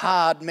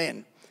 hard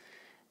men.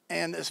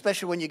 And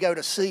especially when you go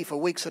to sea for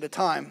weeks at a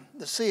time,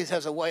 the sea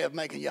has a way of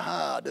making you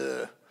hard.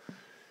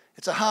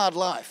 It's a hard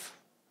life.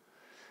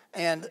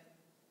 And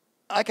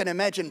I can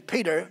imagine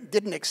Peter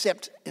didn't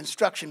accept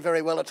instruction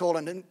very well at all,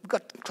 and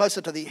got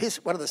closer to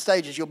one of the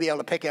stages you'll be able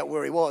to pick out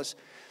where he was.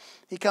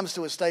 He comes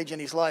to a stage in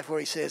his life where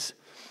he says,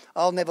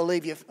 I'll never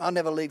leave you. I'll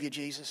never leave you,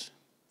 Jesus.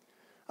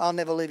 I'll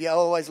never leave you. I'll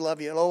always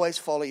love you. I'll always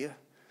follow you.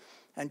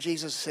 And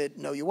Jesus said,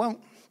 no, you won't.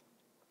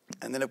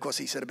 And then, of course,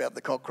 he said about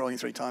the cock crowing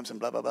 3 times and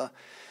blah, blah, blah.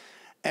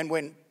 And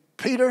when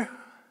Peter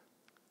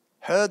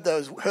heard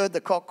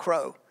the cock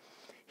crow,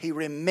 he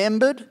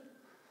remembered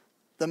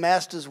the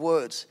master's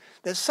words.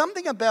 There's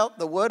something about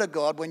the word of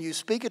God when you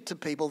speak it to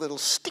people that'll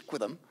stick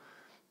with them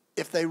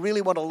if they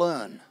really want to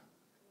learn.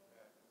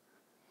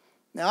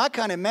 Now, I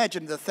can't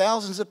imagine the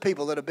thousands of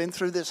people that have been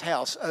through this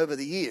house over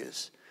the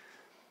years,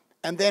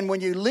 and then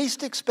when you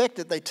least expect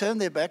it, they turn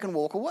their back and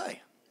walk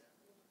away.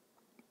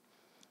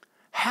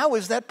 How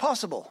is that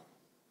possible?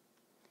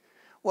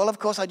 Well, of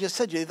course, I just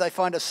said to you, they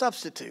find a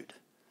substitute.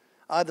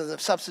 Either the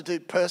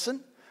substitute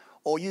person,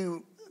 or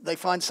they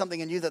find something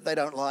in you that they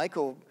don't like,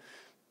 or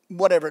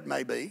whatever it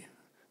may be.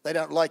 They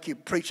don't like you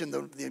preaching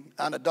the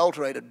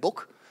unadulterated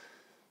book.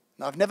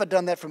 Now, I've never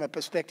done that from a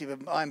perspective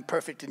of I'm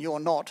perfect and you're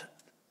not.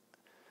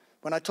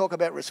 When I talk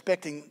about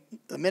respecting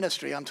the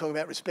ministry, I'm talking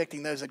about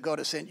respecting those that God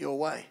has sent your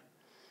way.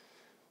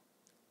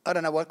 I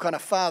don't know what kind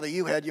of father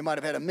you had. You might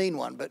have had a mean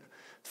one, but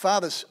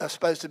fathers are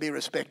supposed to be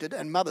respected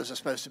and mothers are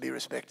supposed to be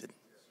respected.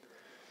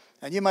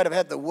 And you might have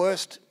had the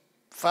worst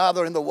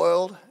father in the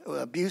world, an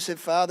abusive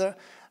father,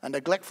 a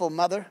neglectful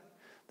mother.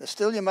 They're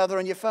still your mother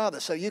and your father.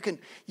 So you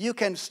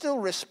can still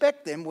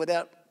respect them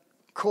without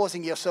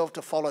causing yourself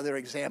to follow their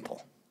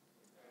example.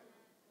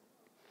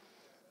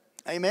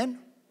 Amen?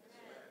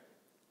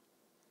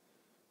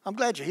 I'm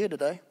glad you're here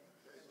today.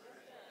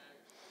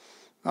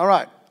 All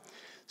right.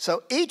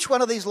 So each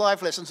one of these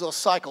life lessons or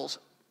cycles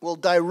will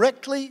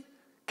directly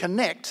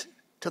connect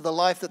to the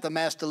life that the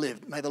Master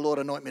lived. May the Lord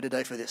anoint me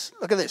today for this.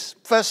 Look at this.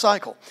 First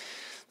cycle.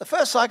 The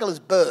first cycle is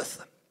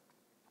birth.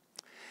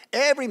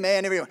 Every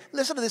man, everyone.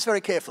 Listen to this very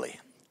carefully.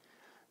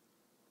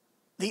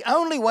 The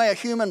only way a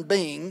human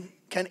being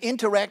can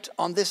interact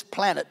on this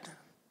planet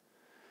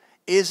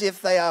is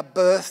if they are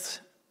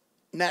birthed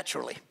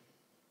naturally.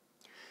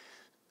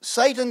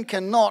 Satan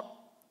cannot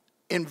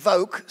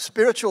invoke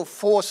spiritual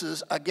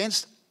forces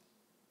against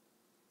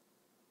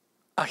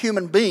a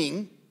human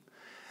being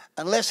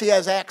unless he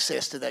has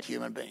access to that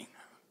human being.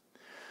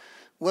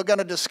 We're going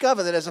to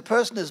discover that as a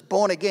person is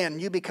born again,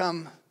 you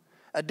become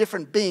a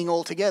different being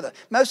altogether.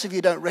 Most of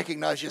you don't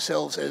recognize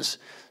yourselves as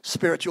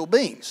spiritual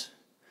beings,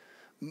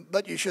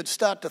 but you should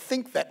start to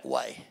think that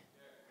way.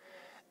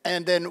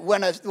 And then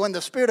when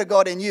the Spirit of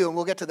God in you, and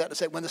we'll get to that in a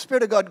second, when the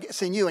Spirit of God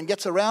gets in you and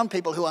gets around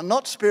people who are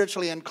not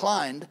spiritually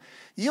inclined,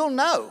 you'll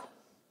know.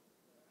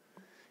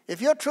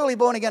 If you're truly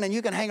born again and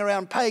you can hang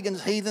around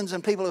pagans, heathens,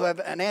 and people who have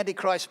an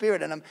antichrist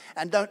spirit in them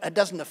and it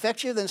doesn't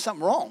affect you, then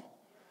something wrong.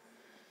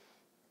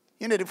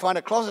 You need to find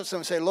a closet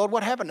somewhere and say, Lord,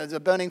 what happened? There's a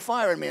burning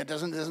fire in me. It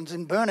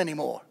doesn't burn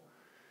anymore.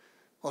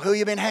 Well, who have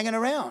you been hanging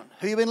around?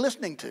 Who have you been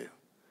listening to? Who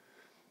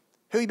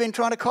have you been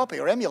trying to copy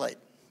or emulate?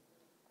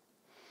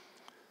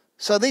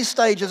 So these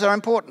stages are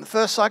important.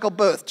 First cycle,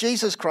 birth.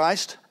 Jesus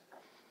Christ,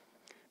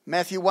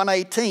 Matthew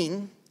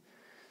 1:18,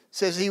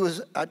 says he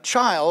was a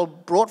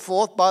child brought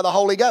forth by the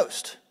Holy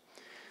Ghost.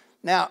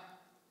 Now,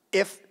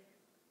 if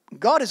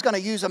God is going to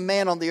use a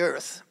man on the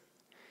earth,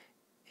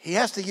 he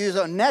has to use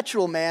a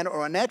natural man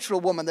or a natural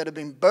woman that have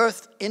been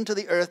birthed into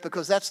the earth,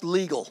 because that's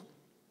legal.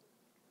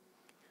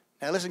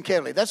 Now listen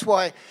carefully. That's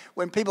why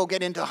when people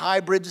get into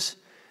hybrids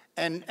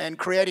and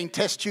creating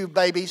test tube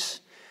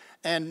babies,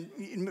 and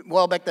a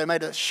while back they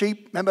made a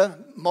sheep,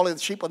 remember? Molly the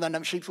sheep, well, they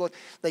named sheep,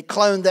 they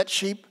cloned that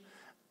sheep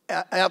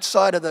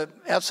outside of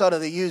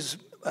the ewe's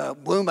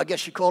womb, I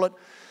guess you call it,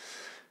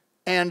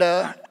 and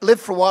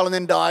lived for a while and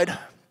then died.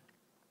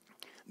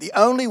 The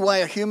only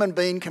way a human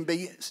being can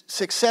be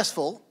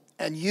successful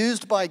and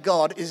used by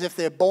God is if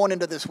they're born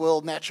into this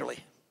world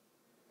naturally.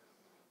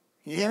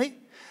 You hear me?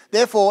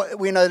 Therefore,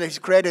 we know that he's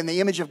created in the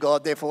image of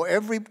God. Therefore,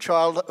 every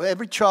child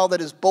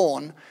that is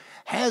born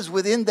has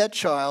within that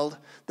child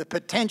the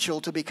potential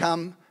to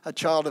become a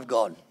child of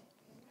God.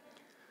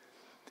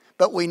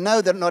 But we know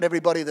that not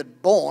everybody that's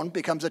born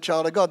becomes a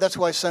child of God. That's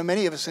why so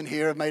many of us in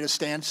here have made a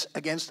stance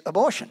against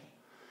abortion.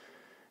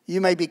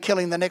 You may be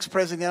killing the next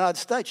president of the United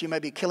States. You may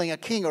be killing a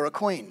king or a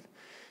queen.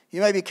 You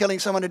may be killing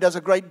someone who does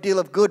a great deal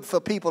of good for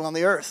people on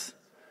the earth.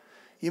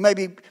 You may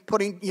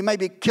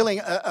be killing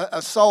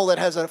a soul that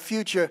has a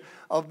future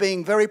of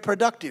being very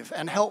productive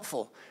and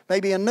helpful.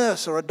 Maybe a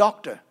nurse or a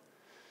doctor.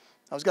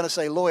 I was going to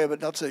say lawyer,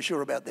 but not so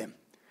sure about them.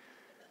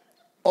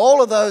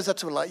 All of those,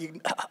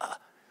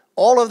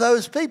 all of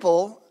those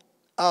people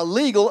are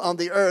legal on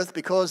the earth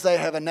because they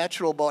have a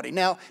natural body.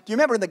 Now, do you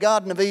remember in the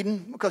Garden of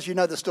Eden? Because you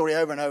know the story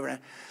over and over again.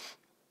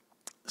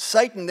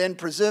 Satan then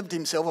presented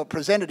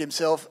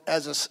himself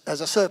as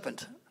a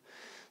serpent.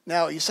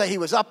 Now, you say he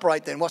was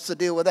upright then. What's the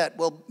deal with that?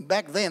 Well,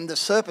 back then, the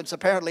serpents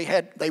apparently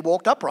they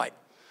walked upright.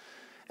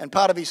 And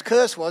part of his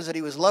curse was that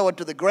he was lowered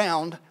to the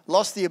ground,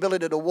 lost the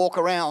ability to walk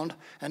around,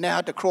 and now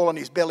had to crawl on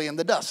his belly in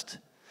the dust.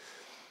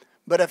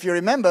 But if you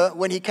remember,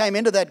 when he came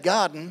into that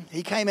garden,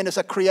 he came in as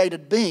a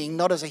created being,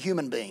 not as a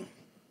human being.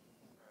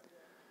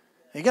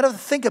 You've got to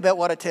think about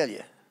what I tell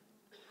you.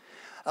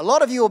 A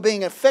lot of you are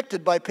being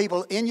affected by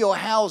people in your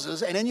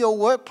houses and in your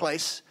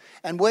workplace,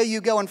 and where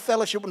you go and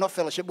fellowship, well, not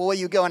fellowship, but where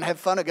you go and have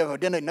fun or go for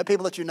dinner,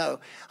 people that you know.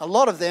 A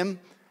lot of them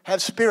have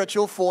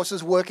spiritual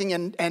forces working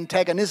in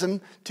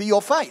antagonism to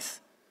your faith.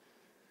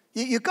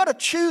 You've got to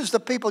choose the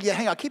people you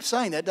hang. I keep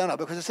saying that, don't I?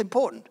 Because it's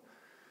important.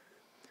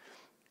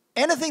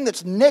 Anything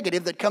that's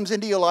negative that comes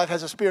into your life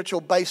has a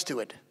spiritual base to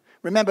it.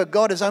 Remember,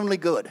 God is only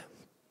good.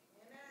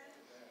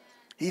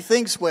 He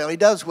thinks well. He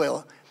does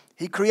well.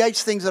 He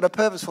creates things that are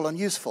purposeful and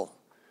useful.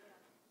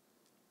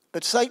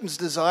 But Satan's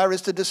desire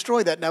is to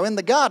destroy that. Now, in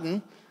the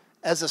garden,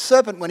 as a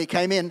serpent when he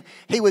came in,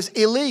 he was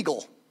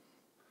illegal.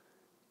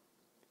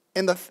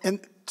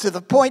 To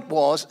the point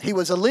was, he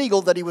was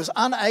illegal that he was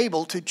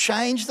unable to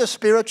change the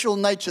spiritual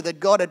nature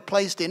that God had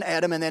placed in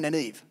Adam and then in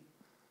Eve.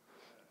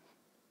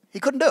 He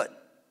couldn't do it.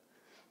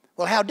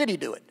 Well, how did he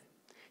do it?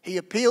 He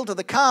appealed to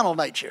the carnal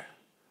nature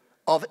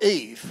of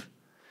Eve,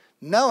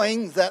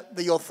 knowing that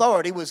the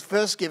authority was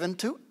first given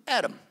to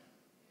Adam.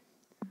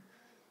 Are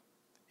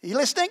you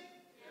listening?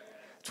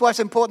 That's why it's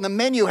important the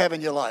men you have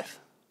in your life.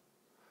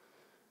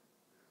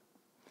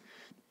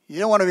 You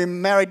don't want to be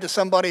married to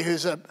somebody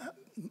who's a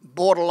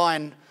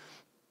borderline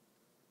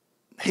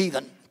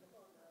heathen.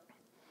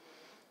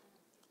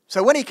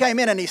 So when he came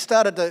in and he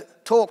started to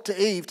talk to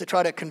Eve to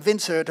try to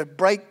convince her to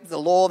break the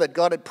law that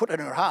God had put in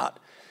her heart,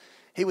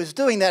 he was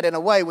doing that in a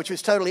way which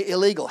was totally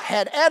illegal.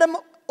 Had Adam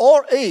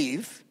or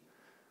Eve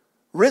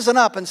risen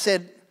up and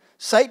said,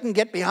 Satan,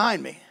 get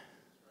behind me,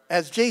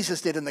 as Jesus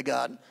did in the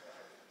garden,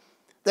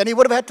 then he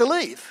would have had to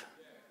leave.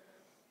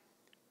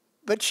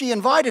 But she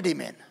invited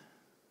him in.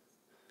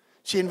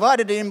 She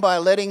invited him by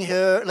letting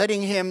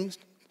him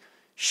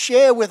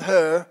share with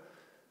her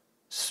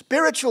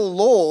spiritual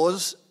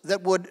laws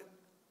that would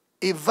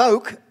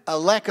evoke a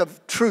lack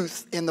of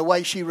truth in the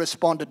way she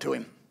responded to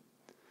him.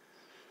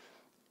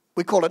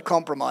 We call it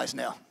compromise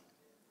now.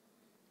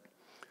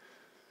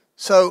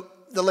 So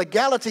the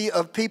legality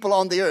of people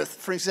on the earth,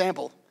 for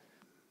example,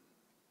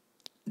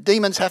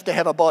 demons have to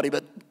have a body,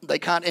 but they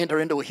can't enter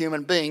into a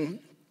human being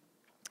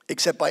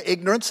except by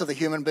ignorance of the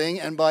human being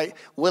and by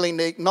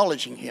willingly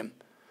acknowledging him.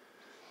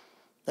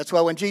 That's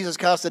why when Jesus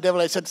cast the devil,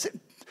 they said,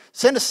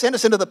 send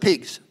us into the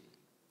pigs.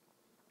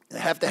 They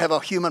have to have a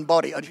human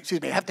body,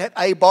 they have to have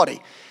a body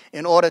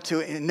in order to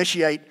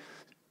initiate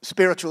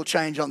spiritual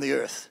change on the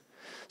earth.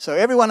 So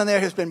everyone in there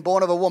who's been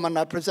born of a woman,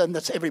 I presume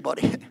that's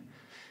everybody.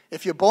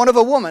 If you're born of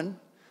a woman,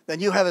 then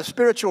you have a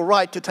spiritual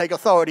right to take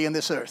authority in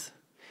this earth.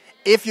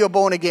 If you're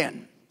born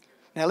again.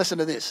 Now listen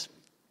to this.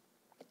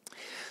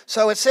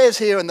 So it says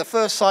here in the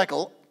first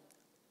cycle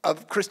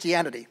of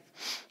Christianity,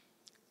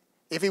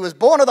 if he was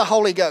born of the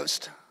Holy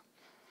Ghost,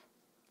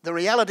 the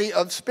reality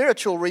of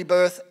spiritual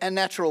rebirth and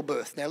natural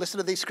birth. Now listen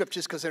to these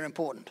scriptures because they're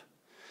important.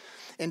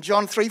 In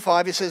John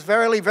 3:5, he says,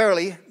 "Verily,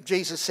 verily,"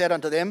 Jesus said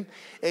unto them,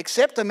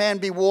 "except a man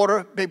be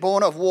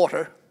born of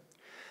water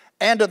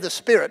and of the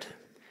Spirit,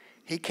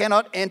 he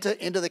cannot enter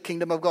into the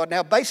kingdom of God."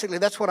 Now, basically,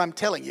 that's what I'm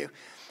telling you.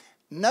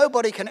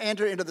 Nobody can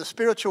enter into the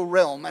spiritual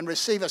realm and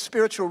receive a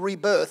spiritual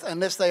rebirth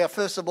unless they have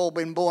first of all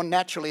been born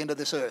naturally into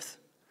this earth.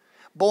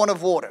 Born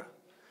of water.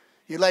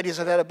 You ladies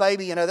have had a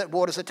baby, you know that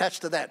water's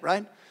attached to that,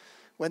 right?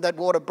 When that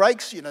water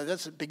breaks, you know,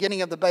 that's the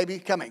beginning of the baby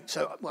coming.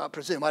 So, well, I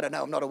presume, I don't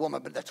know, I'm not a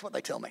woman, but that's what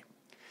they tell me.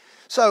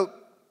 So,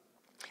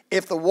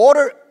 if the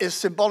water is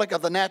symbolic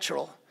of the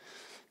natural,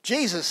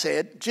 Jesus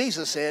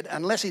said,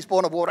 unless he's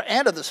born of water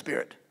and of the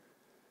Spirit,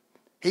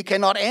 he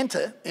cannot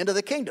enter into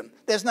the kingdom.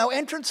 There's no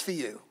entrance for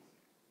you.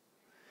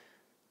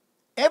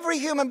 Every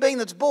human being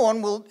that's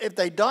born will, if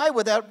they die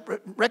without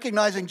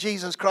recognizing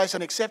Jesus Christ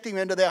and accepting him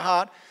into their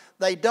heart,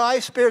 they die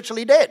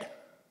spiritually dead.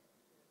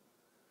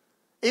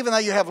 Even though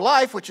you have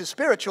life, which is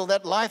spiritual,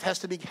 that life has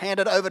to be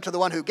handed over to the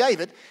one who gave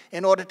it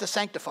in order to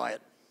sanctify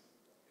it.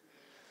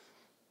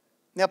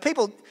 Now,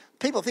 people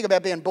think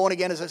about being born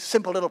again as a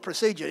simple little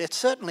procedure. It's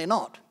certainly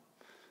not.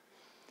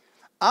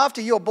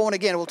 After you're born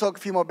again, we'll talk a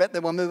few more about that,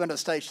 then we'll move into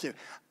stage 2.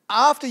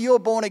 After you're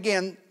born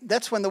again,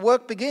 that's when the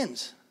work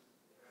begins.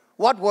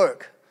 What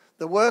work?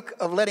 The work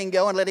of letting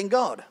go and letting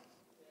God.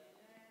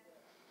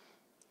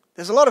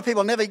 There's a lot of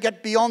people never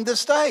get beyond this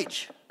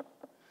stage.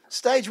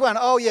 Stage 1,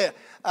 oh yeah,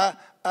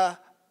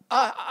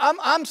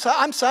 I'm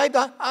saved,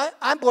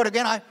 I'm born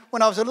again.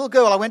 When I was a little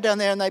girl, I went down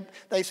there and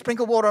they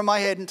sprinkled water on my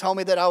head and told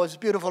me that I was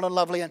beautiful and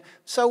lovely. And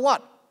so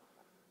what?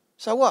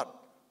 So what?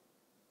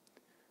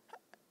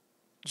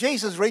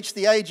 Jesus reached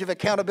the age of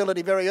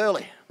accountability very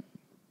early.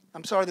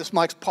 I'm sorry this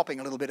mic's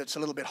popping a little bit. It's a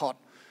little bit hot.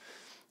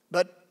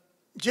 But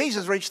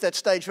Jesus reached that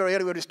stage very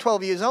early. When he was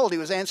 12 years old, he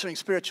was answering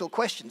spiritual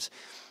questions.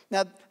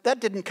 Now, that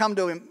didn't come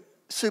to him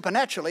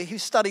supernaturally. He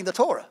was studying the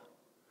Torah.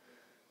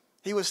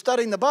 He was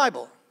studying the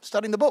Bible,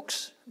 studying the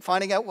books,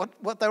 finding out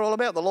what they're all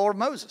about, the law of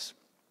Moses.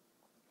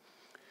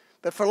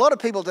 But for a lot of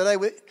people today,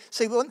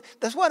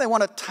 that's why they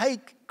want to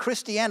take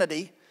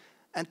Christianity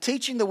and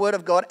teaching the Word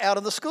of God out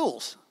of the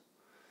schools.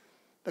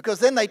 Because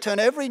then they turn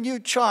every new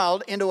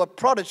child into a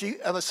prodigy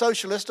of a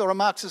socialist or a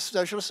Marxist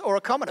socialist or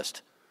a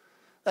communist.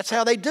 That's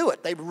how they do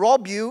it. They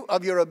rob you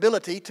of your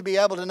ability to be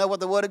able to know what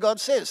the Word of God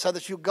says so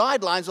that your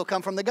guidelines will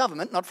come from the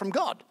government, not from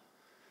God.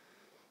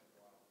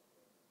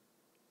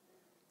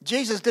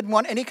 Jesus didn't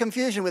want any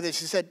confusion with this.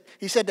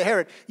 He said to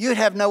Herod, "You'd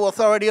have no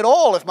authority at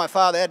all if my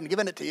Father hadn't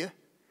given it to you."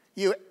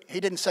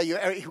 He didn't say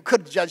he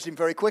could have judged him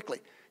very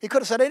quickly. He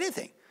could have said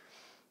anything.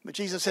 But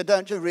Jesus said,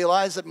 "Don't you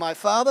realize that my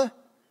Father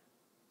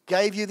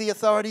gave you the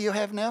authority you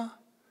have now?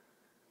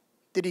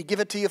 Did he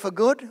give it to you for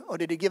good or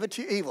did he give it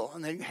to you evil?"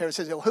 And then Herod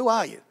says, "Well, who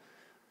are you?"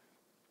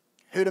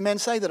 "Who do men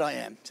say that I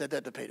am?" said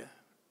that to Peter.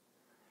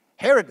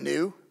 Herod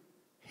knew.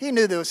 He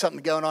knew there was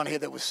something going on here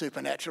that was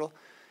supernatural.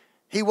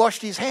 He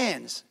washed his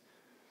hands.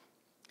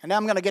 And now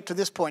I'm going to get to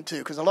this point too,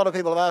 because a lot of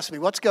people have asked me,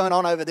 what's going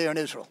on over there in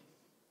Israel?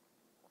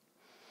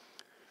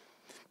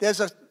 I'm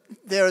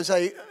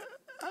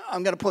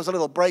going to pause a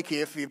little break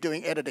here if you're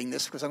doing editing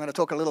this, because I'm going to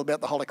talk a little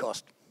about the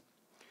Holocaust.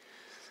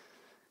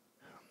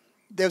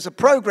 There was a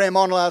program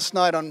on last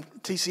night on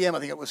TCM, I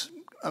think it was,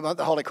 about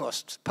the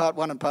Holocaust, part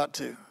 1 and part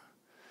 2.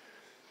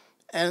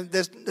 And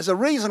there's a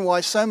reason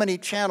why so many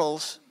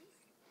channels,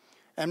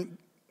 and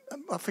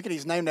I forget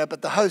his name now,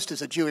 but the host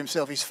is a Jew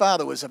himself. His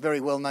father was a very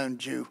well-known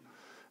Jew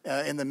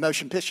in the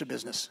motion picture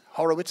business.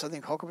 Horowitz,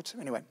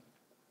 anyway.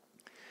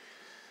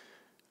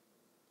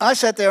 I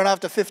sat there and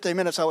after 15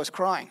 minutes I was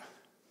crying.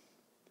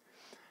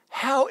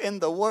 How in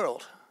the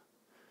world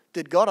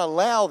did God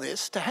allow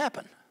this to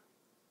happen?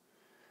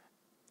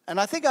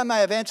 And I think I may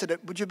have answered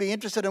it. Would you be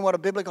interested in what a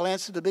biblical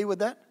answer to be with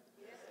that?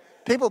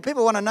 People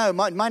want to know.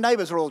 My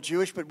neighbours are all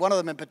Jewish, but one of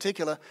them in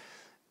particular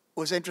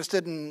was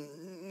interested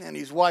and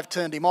his wife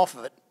turned him off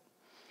of it.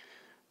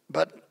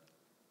 But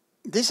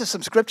these are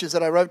some scriptures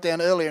that I wrote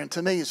down earlier, and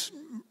to me is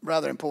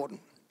rather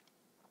important.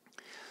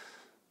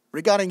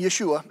 Regarding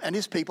Yeshua and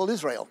his people,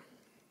 Israel.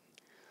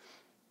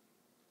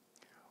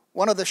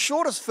 One of the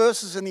shortest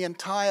verses in the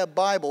entire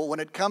Bible when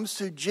it comes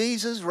to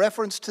Jesus'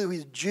 reference to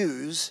his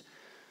Jews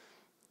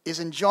is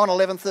in John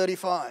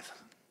 11:35.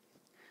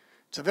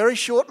 It's a very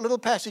short little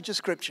passage of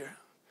scripture.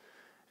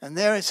 And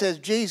there it says,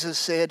 Jesus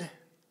said,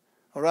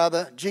 or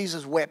rather,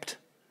 Jesus wept.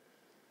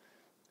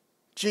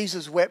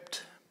 Jesus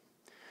wept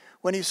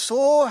when he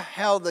saw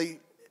how the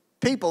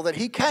people that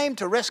he came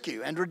to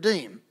rescue and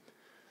redeem,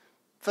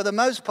 for the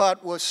most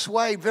part, were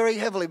swayed very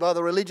heavily by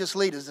the religious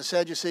leaders, the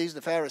Sadducees,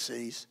 the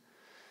Pharisees.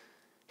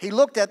 He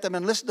looked at them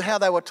and listened to how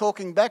they were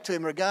talking back to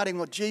him regarding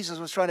what Jesus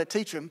was trying to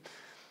teach him,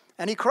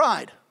 and he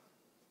cried.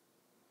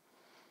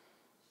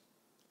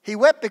 He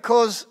wept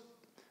because,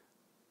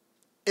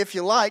 if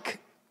you like,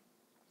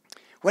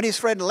 when his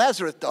friend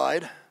Lazarus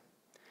died,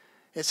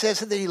 it says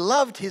that he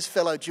loved his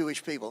fellow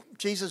Jewish people.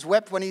 Jesus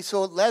wept when he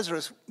saw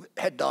Lazarus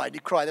had died. He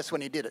cried. That's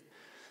when he did it.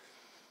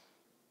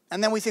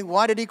 And then we think,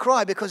 why did he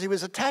cry? Because he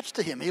was attached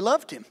to him. He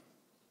loved him.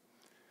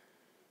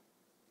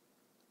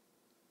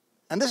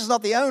 And this is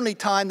not the only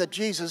time that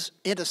Jesus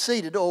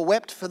interceded or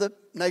wept for the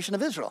nation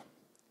of Israel.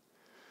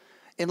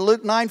 In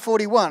Luke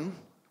 9:41,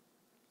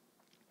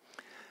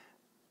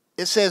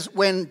 it says,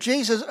 when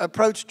Jesus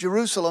approached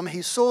Jerusalem,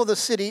 he saw the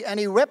city and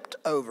he wept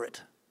over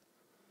it.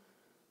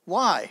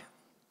 Why?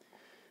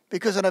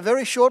 Because in a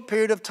very short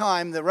period of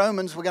time, the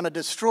Romans were going to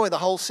destroy the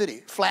whole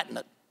city, flatten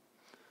it.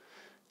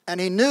 And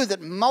he knew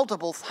that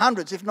multiple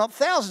hundreds, if not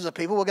thousands of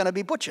people were going to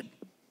be butchered.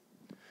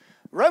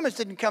 Romans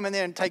didn't come in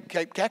there and take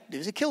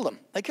captives. He killed them.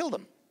 They killed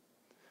them.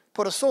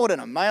 Put a sword in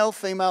them, male,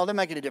 female, didn't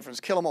make any difference.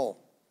 Kill them all.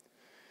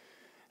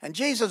 And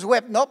Jesus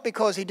wept not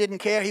because he didn't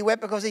care. He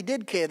wept because he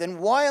did care. Then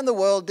why in the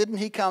world didn't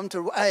he come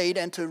to aid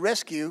and to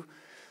rescue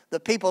the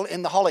people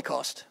in the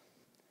Holocaust?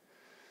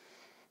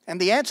 And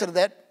the answer to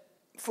that,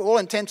 for all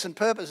intents and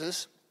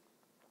purposes,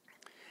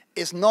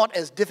 is not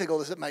as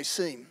difficult as it may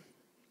seem.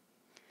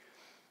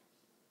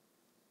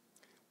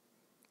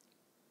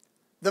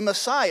 The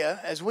Messiah,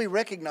 as we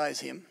recognize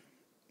him,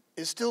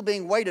 is still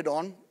being waited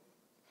on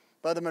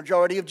by the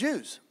majority of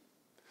Jews.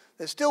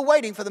 They're still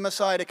waiting for the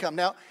Messiah to come.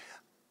 Now,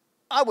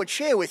 I would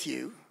share with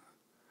you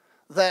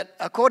that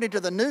according to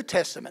the New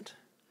Testament,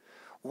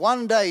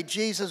 one day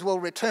Jesus will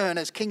return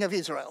as King of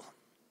Israel.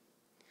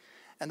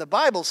 And the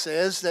Bible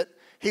says that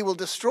he will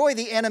destroy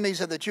the enemies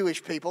of the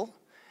Jewish people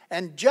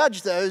and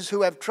judge those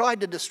who have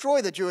tried to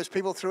destroy the Jewish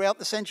people throughout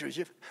the centuries.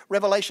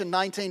 Revelation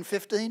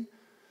 19:15.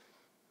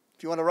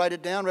 If you want to write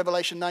it down,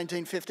 Revelation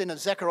 19:15 and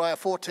Zechariah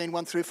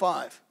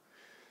 14:1-5.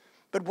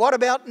 But what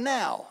about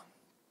now?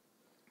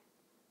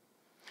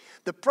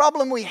 The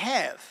problem we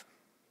have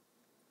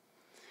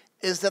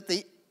is that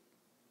the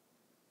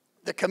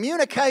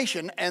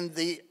communication and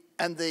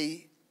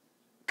the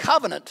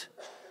covenant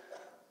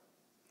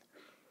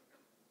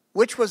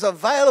which was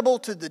available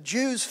to the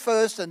Jews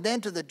first and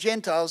then to the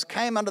Gentiles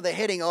came under the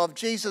heading of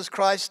Jesus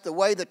Christ, the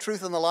way, the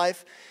truth, and the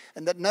life,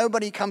 and that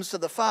nobody comes to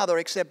the Father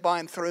except by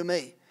and through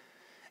me.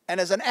 And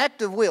as an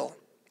act of will,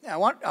 I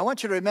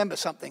want you to remember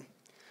something.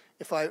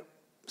 If I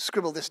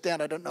scribble this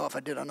down, I don't know if I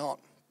did or not.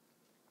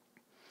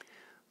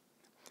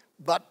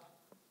 But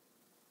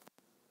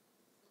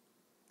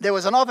there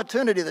was an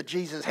opportunity that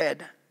Jesus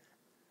had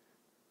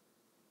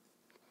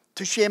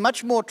to share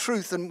much more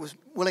truth than was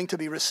willing to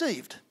be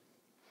received.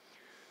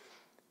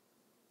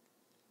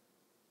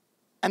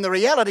 And the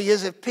reality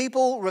is, if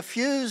people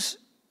refuse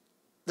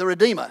the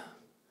Redeemer,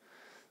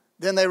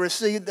 then they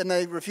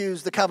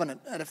refuse the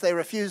covenant. And if they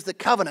refuse the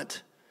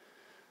covenant,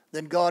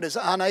 then God is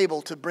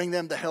unable to bring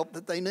them the help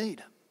that they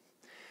need.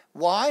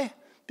 Why?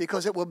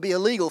 Because it would be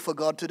illegal for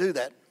God to do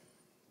that.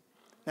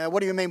 Now, what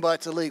do you mean by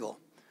it's illegal?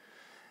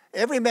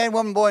 Every man,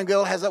 woman, boy, and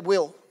girl has a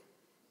will.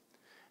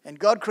 And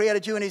God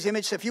created you in his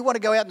image. So if you want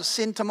to go out and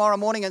sin tomorrow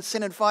morning and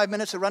sin in 5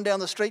 minutes and run down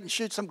the street and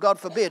shoot some, God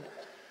forbid,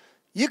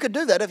 you could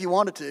do that if you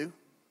wanted to.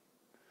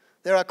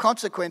 There are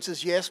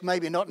consequences, yes,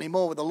 maybe not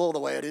anymore with the law the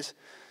way it is.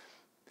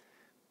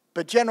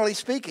 But generally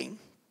speaking,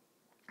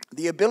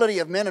 the ability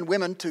of men and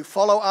women to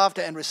follow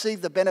after and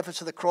receive the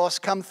benefits of the cross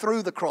come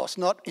through the cross,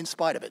 not in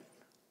spite of it.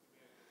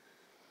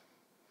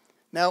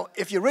 Now,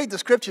 if you read the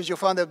scriptures, you'll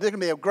find that there's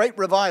going to be a great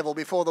revival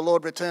before the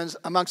Lord returns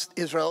amongst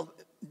Israel,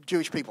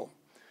 Jewish people.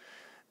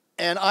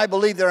 And I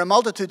believe there are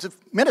multitudes of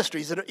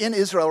ministries that are in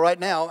Israel right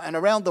now and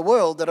around the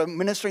world that are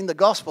ministering the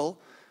gospel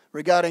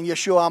regarding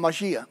Yeshua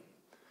HaMashiach,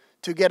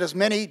 to get as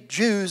many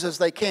Jews as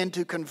they can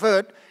to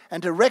convert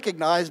and to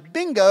recognize,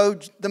 bingo,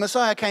 the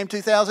Messiah came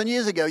 2,000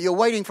 years ago. You're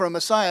waiting for a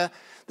Messiah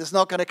that's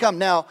not going to come.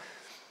 Now,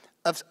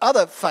 of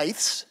other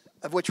faiths,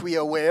 of which we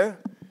are aware,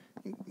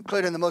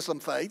 including the Muslim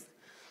faith,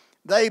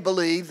 they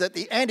believe that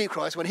the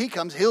Antichrist, when he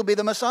comes, he'll be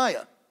the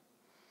Messiah.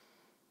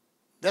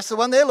 That's the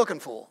one they're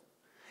looking for.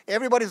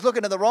 Everybody's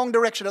looking in the wrong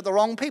direction at the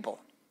wrong people.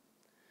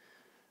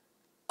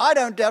 I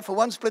don't doubt for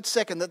one split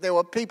second that there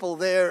were people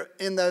there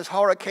in those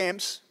horror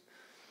camps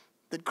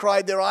that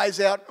cried their eyes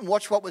out and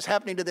watched what was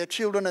happening to their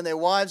children and their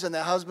wives and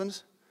their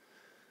husbands.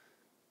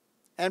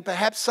 And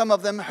perhaps some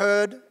of them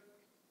heard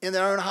in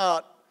their own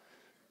heart,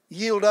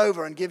 yield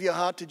over and give your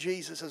heart to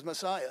Jesus as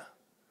Messiah.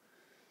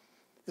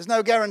 There's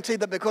no guarantee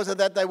that because of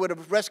that they would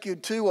have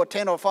rescued 2 or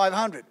 10 or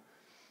 500.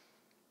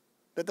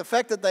 But the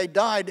fact that they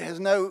died has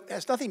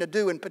nothing to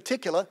do in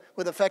particular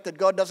with the fact that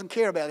God doesn't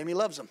care about them. He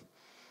loves them.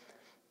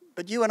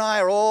 But you and I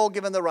are all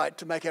given the right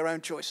to make our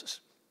own choices.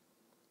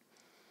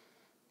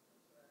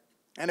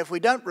 And if we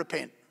don't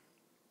repent,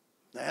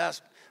 they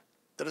asked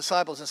the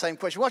disciples the same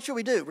question. What should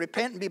we do?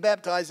 Repent and be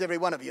baptized, every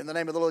one of you, in the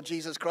name of the Lord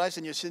Jesus Christ,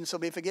 and your sins shall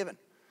be forgiven.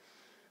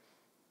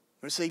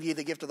 Receive ye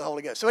the gift of the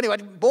Holy Ghost. So anyway,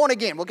 born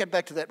again. We'll get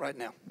back to that right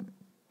now.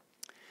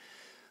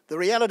 The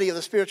reality of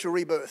the spiritual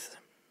rebirth.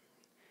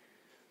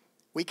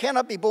 We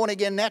cannot be born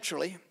again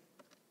naturally,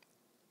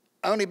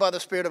 only by the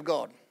Spirit of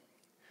God.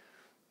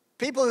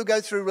 People who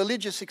go through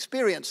religious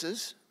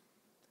experiences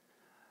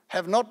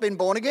have not been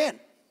born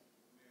again.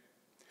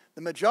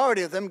 The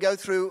majority of them go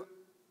through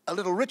a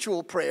little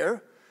ritual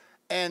prayer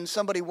and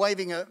somebody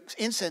waving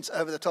incense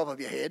over the top of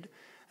your head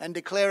and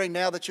declaring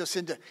now that you're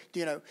sinned.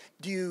 Do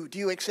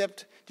you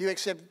accept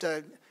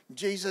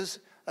Jesus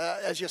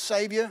as your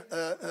Savior?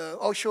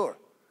 Oh, sure.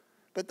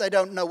 But they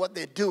don't know what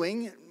they're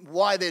doing,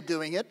 why they're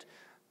doing it.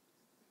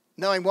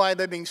 knowing why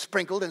they're being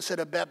sprinkled instead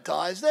of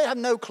baptized. They have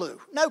no clue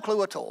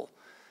at all.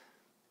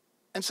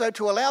 And so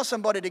to allow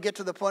somebody to get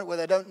to the point where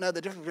they don't know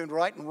the difference between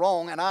right and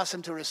wrong and ask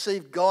them to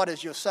receive God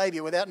as your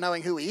Savior without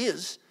knowing who He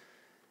is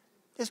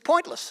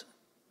pointless.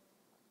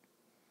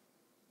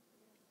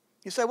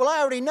 You say, well, I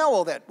already know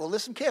all that. Well,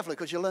 listen carefully,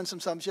 because you'll learn some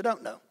things you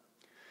don't know.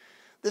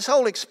 This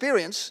whole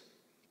experience,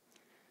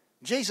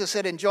 Jesus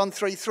said in John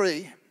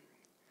 3:3,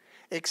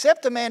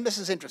 except a man, this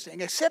is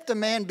interesting, except a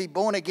man be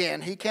born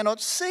again, he cannot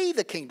see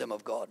the kingdom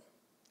of God.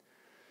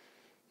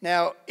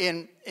 Now,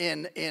 in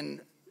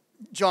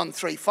John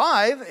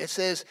 3:5, it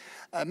says,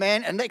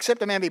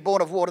 except a man be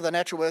born of water, the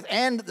natural birth,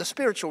 and the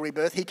spiritual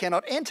rebirth, he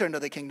cannot enter into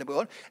the kingdom of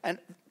God. And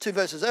 2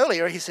 verses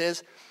earlier, he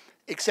says,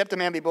 except a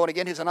man be born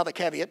again, here's another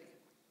caveat,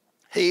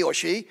 he or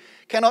she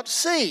cannot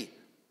see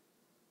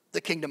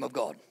the kingdom of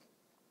God.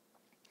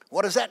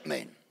 What does that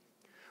mean?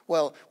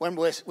 Well, when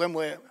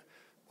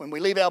we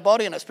leave our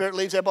body and our spirit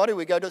leaves our body,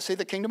 we go to see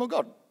the kingdom of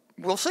God.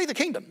 We'll see the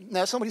kingdom.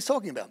 Now, somebody's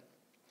talking about.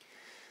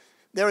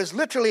 There is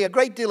literally a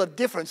great deal of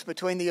difference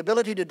between the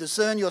ability to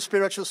discern your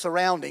spiritual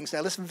surroundings. Now,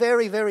 listen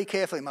very, very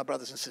carefully, my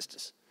brothers and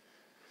sisters.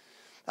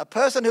 A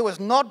person who is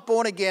not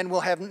born again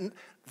will have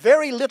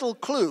very little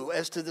clue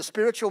as to the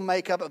spiritual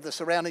makeup of the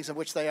surroundings of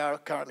which they are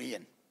currently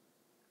in.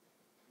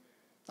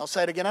 I'll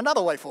say it again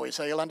another way for you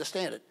so you'll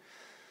understand it.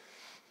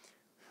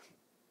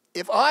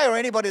 If I or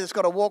anybody that's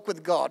got to walk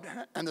with God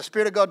and the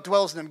Spirit of God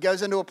dwells in them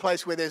goes into a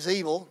place where there's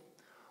evil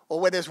or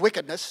where there's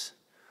wickedness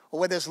or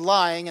where there's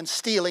lying and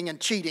stealing and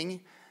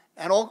cheating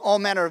and all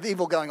manner of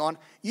evil going on,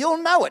 you'll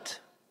know it.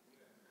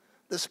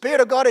 The Spirit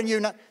of God in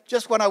you,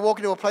 just when I walk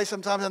into a place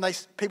sometimes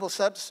and people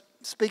start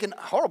speaking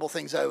horrible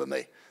things over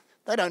me.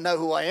 They don't know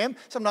who I am.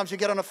 Sometimes you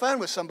get on the phone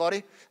with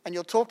somebody and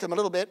you'll talk to them a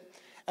little bit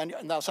and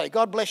they'll say,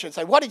 God bless you, and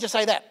say, why did you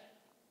say that?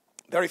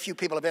 Very few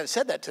people have ever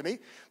said that to me,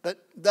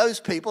 but those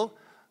people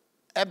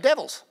have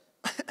devils.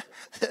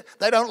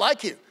 They don't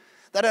like you.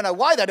 They don't know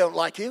why they don't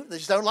like you. They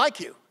just don't like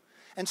you.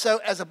 And so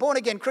as a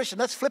born-again Christian,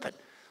 let's flip it.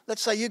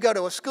 Let's say you go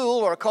to a school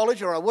or a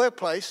college or a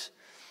workplace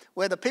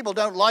where the people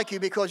don't like you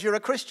because you're a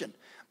Christian.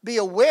 Be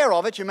aware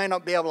of it. You may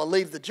not be able to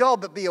leave the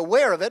job, but be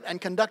aware of it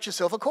and conduct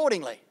yourself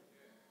accordingly.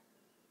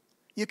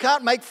 You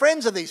can't make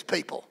friends of these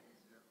people.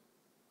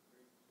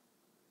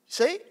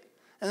 See?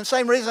 And the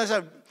same reason I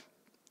said,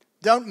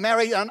 don't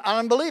marry an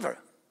unbeliever.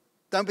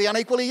 Don't be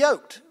unequally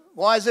yoked.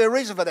 Why is there a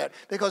reason for that?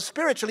 Because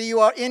spiritually you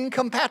are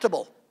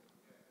incompatible.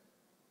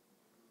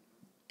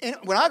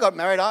 When I got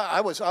married,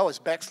 I was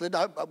backslid.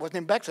 I wasn't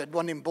even backslid. I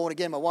wasn't even born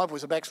again. My wife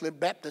was a backslid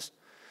Baptist.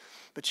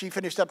 But she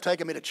finished up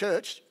taking me to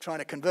church, trying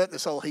to convert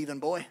this old heathen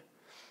boy.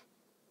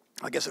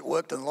 I guess it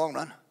worked in the long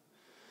run.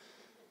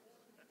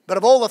 But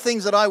of all the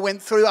things that I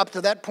went through up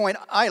to that point,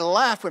 I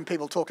laugh when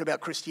people talk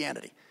about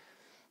Christianity.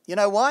 You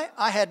know why?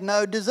 I had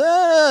no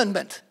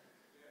discernment.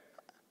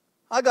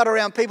 I got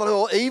around people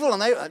who are evil,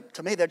 and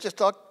to me, they're just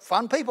like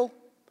fun people.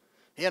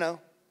 You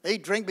know,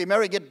 eat, drink, be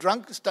merry, get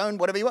drunk, stoned,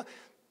 whatever you want.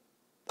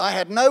 I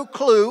had no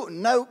clue,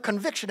 no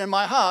conviction in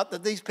my heart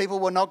that these people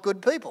were not good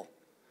people.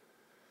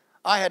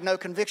 I had no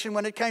conviction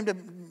when it came to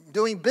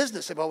doing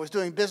business. If I was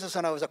doing business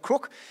and I was a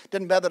crook, it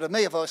didn't matter to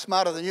me. If I was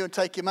smarter than you and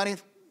take your money,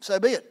 so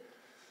be it.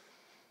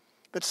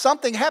 But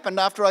something happened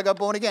after I got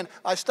born again.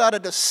 I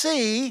started to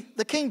see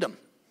the kingdom.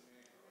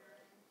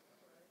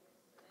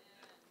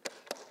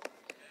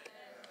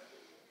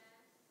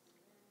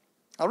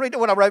 I'll read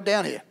what I wrote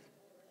down here.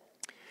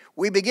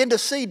 We begin to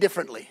see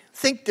differently,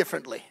 think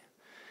differently,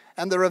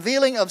 and the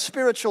revealing of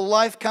spiritual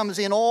life comes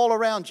in all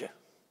around you.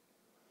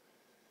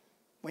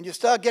 When you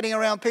start getting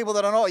around people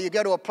that are not, you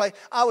go to a place.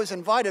 I was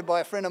invited by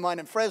a friend of mine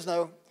in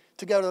Fresno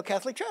to go to the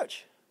Catholic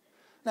Church.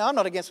 Now, I'm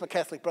not against my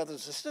Catholic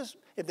brothers and sisters.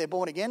 If they're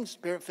born again,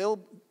 Spirit-filled,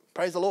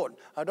 praise the Lord.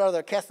 I'd rather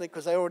they're Catholic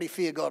because they already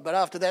fear God. But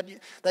after that,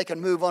 they can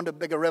move on to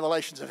bigger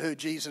revelations of who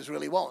Jesus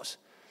really was.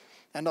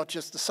 And not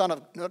just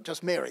not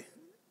just Mary.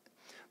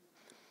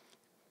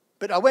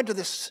 But I went to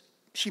this,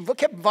 she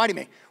kept inviting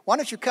me. Why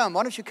don't you come?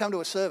 Why don't you come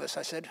to a service?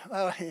 I said,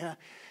 oh, yeah.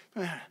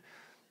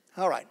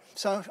 All right.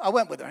 So I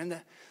went with her.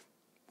 And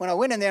when I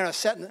went in there, I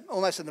sat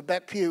almost in the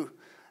back pew,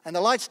 and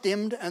the lights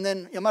dimmed, and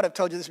then, I might have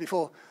told you this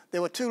before,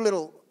 there were two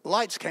little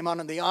lights came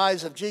on in the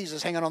eyes of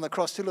Jesus hanging on the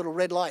cross, two little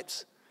red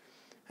lights.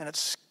 And it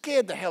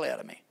scared the hell out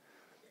of me.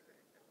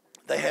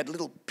 They had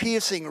little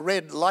piercing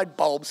red light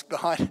bulbs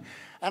behind.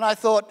 And I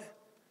thought,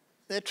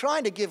 they're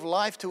trying to give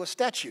life to a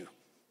statue.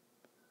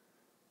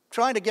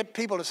 Trying to get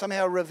people to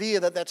somehow revere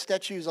that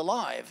statue's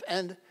alive.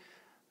 And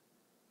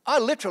I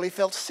literally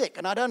felt sick.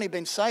 And I'd only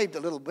been saved a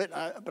little bit,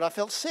 but I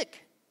felt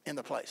sick in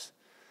the place.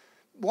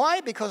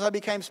 Why? Because I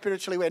became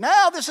spiritually aware.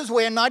 Now this is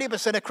where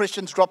 90% of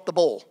Christians drop the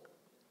ball.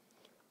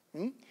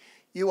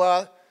 You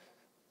are,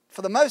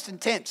 for the most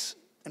intents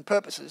and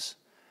purposes,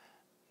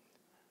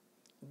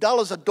 dull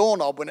as a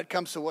doorknob when it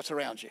comes to what's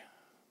around you.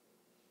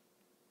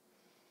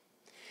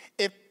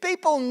 If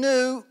people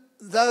knew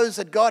those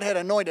that God had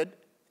anointed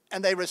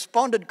and they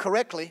responded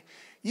correctly,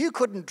 you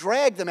couldn't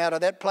drag them out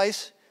of that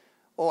place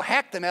or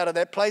hack them out of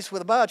that place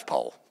with a barge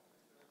pole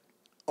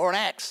or an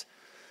axe,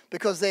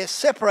 because they're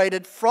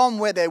separated from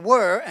where they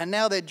were and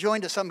now they're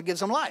joined to something that gives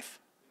them life.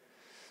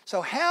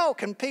 So how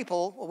can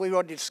people, well, we've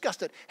already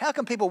discussed it, how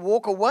can people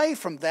walk away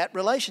from that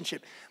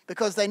relationship?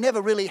 Because they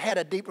never really had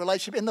a deep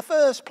relationship in the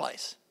first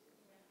place.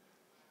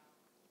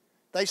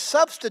 They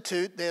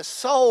substitute their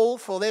soul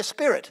for their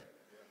spirit.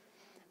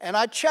 And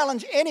I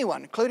challenge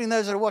anyone, including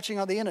those that are watching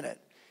on the internet,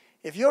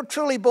 if you're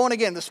truly born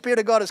again, the Spirit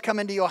of God has come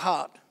into your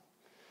heart.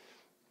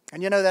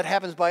 And you know that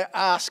happens by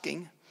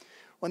asking.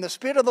 When the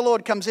Spirit of the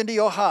Lord comes into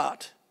your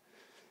heart,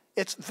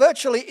 it's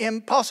virtually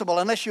impossible,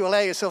 unless you allow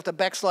yourself to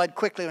backslide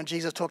quickly when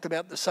Jesus talked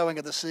about the sowing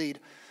of the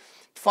seed.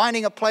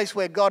 Finding a place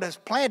where God has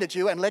planted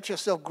you and let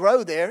yourself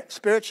grow there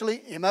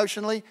spiritually,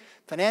 emotionally,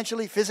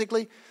 financially,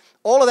 physically,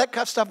 all of that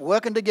kind of stuff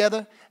working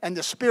together, and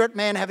the spirit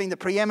man having the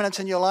preeminence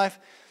in your life.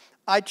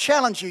 I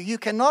challenge you, you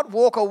cannot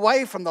walk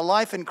away from the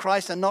life in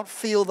Christ and not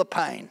feel the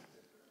pain.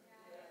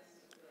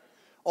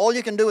 All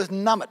you can do is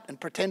numb it and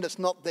pretend it's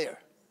not there.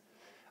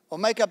 Or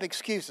make up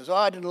excuses. Oh,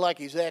 I didn't like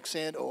his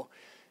accent, or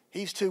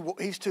he's too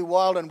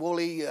wild and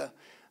woolly.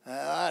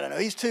 I don't know.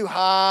 He's too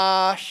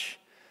harsh.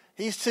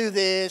 He's too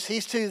this.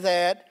 He's too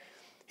that.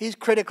 He's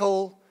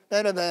critical.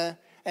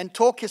 And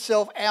talk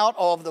yourself out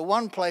of the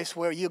one place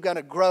where you're going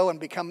to grow and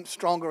become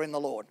stronger in the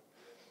Lord.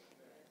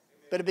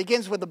 But it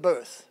begins with the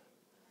birth,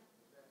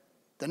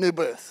 the new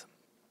birth.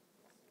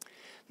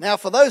 Now,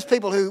 for those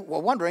people who were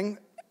wondering,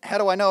 how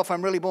do I know if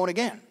I'm really born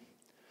again?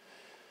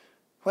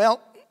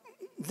 Well,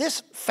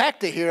 this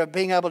factor here of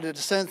being able to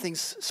discern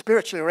things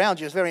spiritually around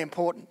you is very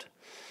important.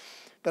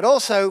 But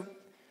also,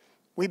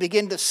 we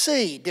begin to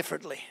see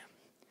differently.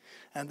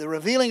 And the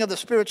revealing of the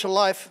spiritual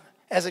life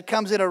as it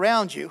comes in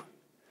around you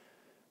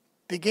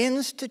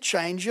begins to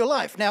change your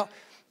life. Now,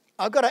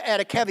 I've got to add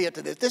a caveat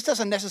to this. This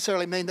doesn't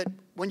necessarily mean that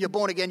when you're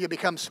born again, you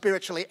become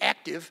spiritually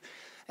active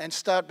and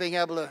start being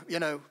able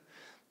to,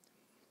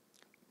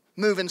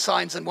 move in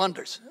signs and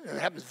wonders. It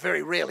happens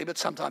very rarely, but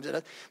sometimes it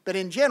does. But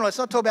in general, it's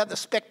not talking about the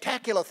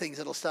spectacular things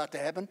that will start to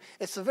happen.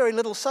 It's the very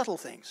little subtle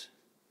things.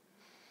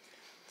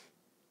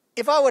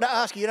 If I were to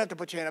ask you, you don't have to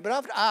put your hand up, but I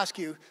have to ask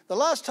you, the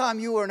last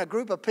time you were in a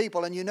group of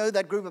people and you know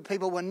that group of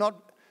people were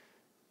not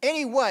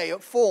any way or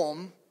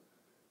form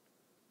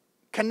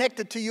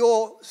connected to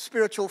your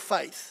spiritual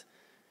faith,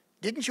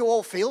 didn't you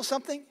all feel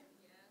something?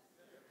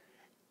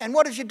 And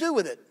what did you do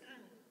with it?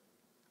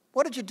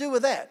 What did you do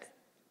with that?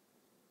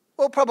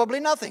 Well, probably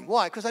nothing.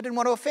 Why? Because I didn't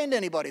want to offend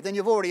anybody. Then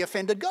you've already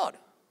offended God.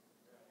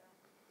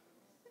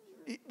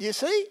 You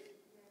see?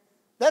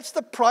 That's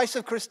the price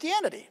of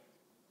Christianity.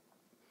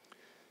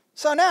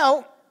 So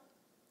now,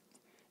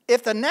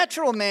 if the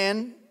natural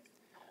man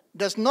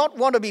does not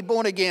want to be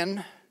born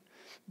again,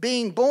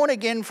 being born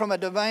again from a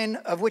domain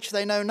of which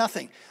they know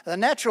nothing. The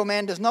natural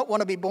man does not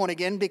want to be born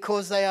again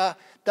because they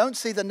don't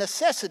see the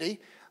necessity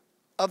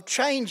of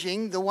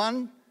changing the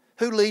one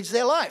who leads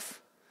their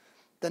life.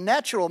 The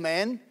natural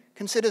man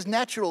considers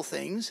natural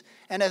things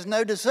and has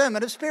no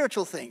discernment of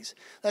spiritual things.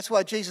 That's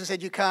why Jesus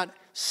said you can't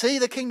see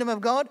the kingdom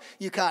of God,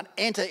 you can't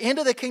enter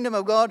into the kingdom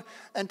of God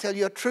until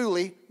you're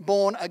truly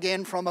born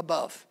again from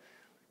above.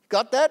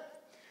 Got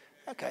that?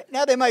 Okay.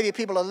 Now there may be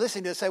people who are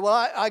listening to say,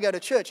 well, I go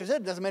to church. I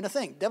said, it doesn't mean a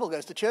thing. The devil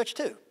goes to church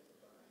too.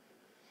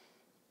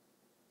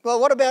 Well,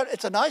 what about,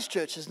 it's a nice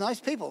church, there's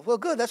nice people. Well,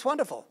 good, that's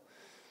wonderful.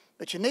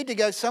 But you need to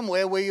go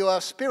somewhere where you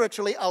are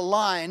spiritually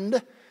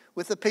aligned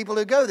with the people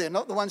who go there,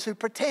 not the ones who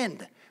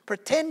pretend.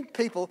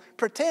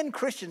 Pretend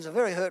Christians are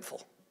very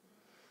hurtful.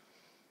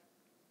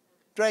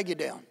 Drag you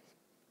down.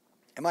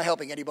 Am I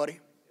helping anybody?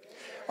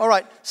 All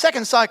right,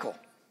 second cycle.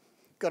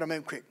 Got to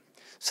move quick.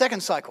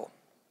 Second cycle.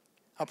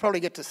 I'll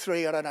probably get to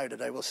 3, I don't know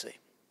today, we'll see.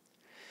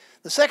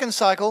 The second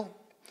cycle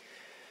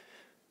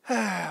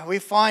we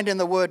find in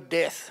the word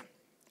death.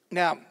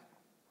 Now,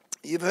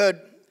 you've heard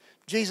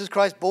Jesus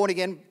Christ born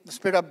again, the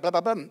Spirit of blah,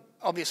 blah, blah,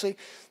 obviously.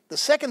 The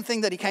second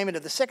thing that he came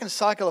into, the second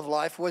cycle of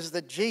life, was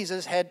that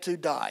Jesus had to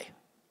die.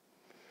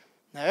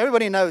 Now,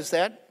 everybody knows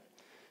that.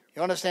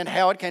 You understand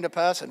how it came to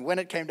pass and when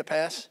it came to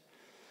pass.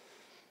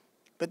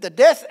 But the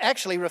death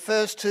actually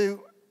refers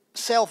to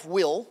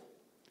self-will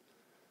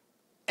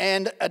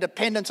and a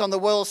dependence on the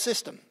world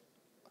system,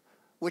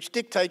 which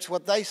dictates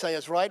what they say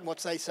is right and what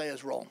they say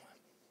is wrong.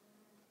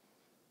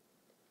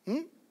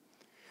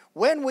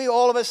 When we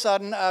all of a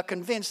sudden are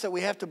convinced that we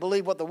have to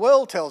believe what the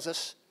world tells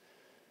us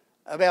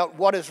about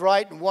what is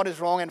right and what is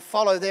wrong and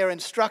follow their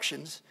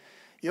instructions,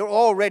 you're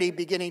already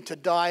beginning to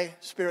die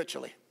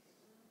spiritually.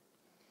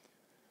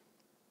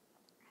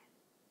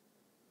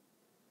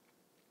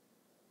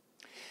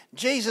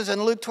 Jesus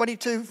in Luke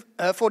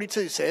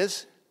 22:42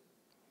 says,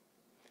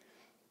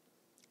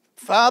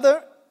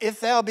 Father, if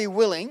thou be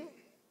willing,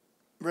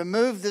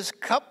 remove this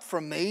cup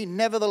from me.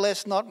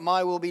 Nevertheless, not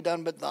my will be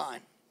done, but thine.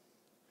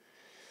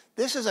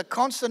 This is a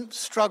constant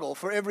struggle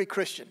for every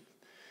Christian,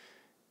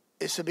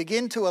 is to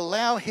begin to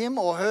allow him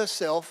or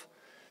herself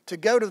to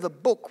go to the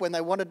book when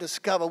they want to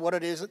discover what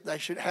it is that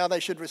how they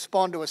should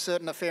respond to a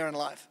certain affair in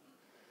life.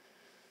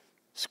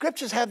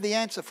 Scriptures have the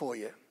answer for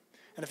you.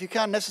 And if you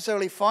can't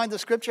necessarily find the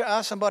scripture,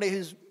 ask somebody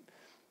who's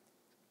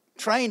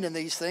trained in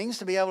these things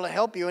to be able to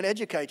help you and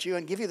educate you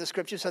and give you the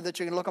scriptures so that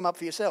you can look them up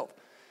for yourself.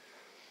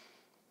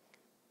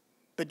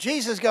 But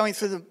Jesus, going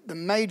through the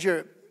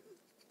major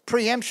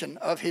preemption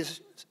of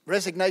his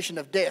resignation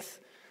of death,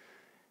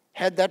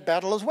 had that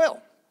battle as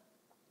well.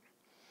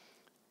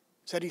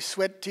 Said he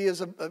sweat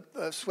tears of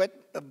sweat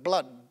of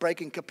blood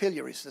breaking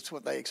capillaries. That's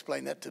what they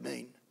explain that to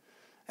mean.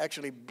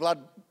 Actually,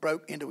 blood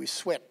broke into his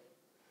sweat.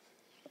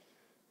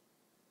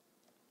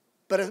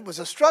 But it was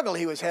a struggle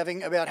he was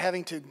having about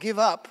having to give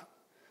up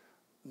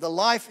the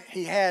life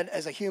he had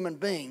as a human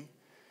being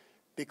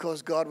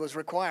because God was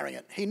requiring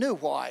it. He knew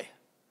why.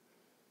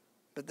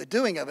 But the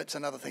doing of it's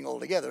another thing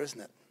altogether,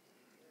 isn't it?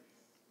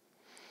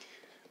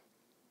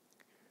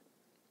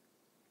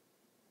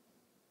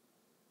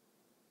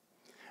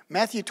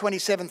 Matthew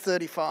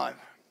 27:35.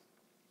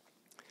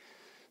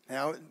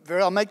 Now,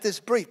 I'll make this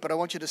brief, but I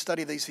want you to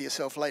study these for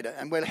yourself later.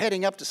 And we're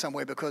heading up to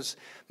somewhere because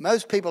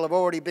most people have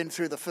already been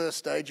through the first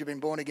stage. You've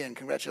been born again.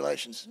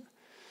 Congratulations.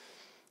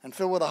 And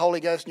filled with the Holy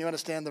Ghost, and you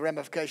understand the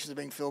ramifications of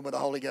being filled with the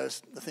Holy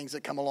Ghost, the things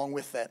that come along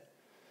with that.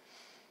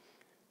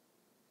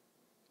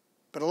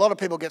 But a lot of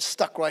people get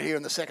stuck right here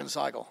in the second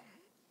cycle.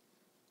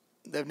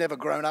 They've never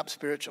grown up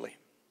spiritually.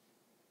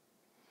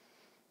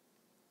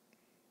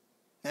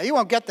 Now, you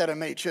won't get that in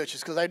many churches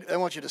because they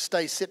want you to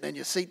stay sitting in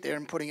your seat there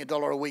and putting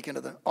 $1 a week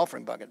into the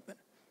offering bucket. But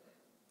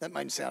that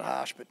may sound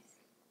harsh, but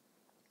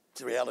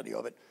it's the reality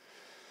of it.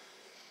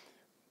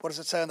 What does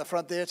it say on the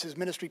front there? It says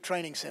Ministry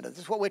Training Center. This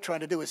is what we're trying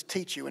to do, is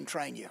teach you and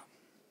train you.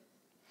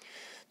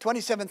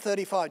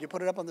 27:35, you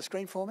put it up on the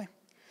screen for me? It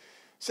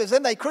says,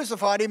 then they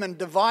crucified him and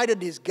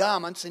divided his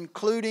garments,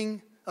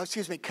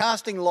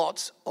 casting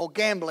lots or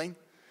gambling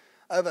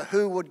over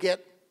who would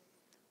get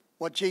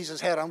what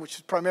Jesus had on, which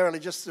is primarily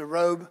just the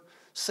robe,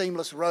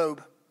 seamless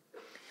robe.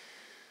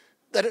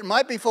 That it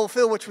might be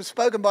fulfilled which was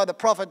spoken by the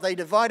prophet, they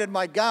divided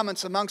my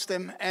garments amongst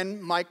them,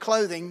 and my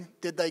clothing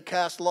did they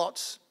cast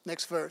lots.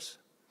 Next verse.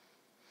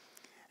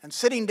 And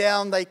sitting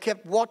down, they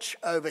kept watch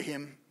over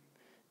him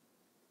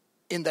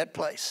in that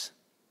place.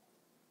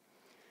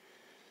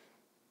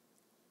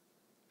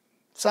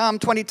 Psalm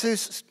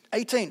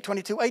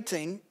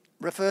 22:18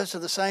 refers to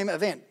the same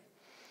event.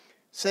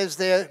 Says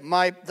there,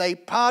 they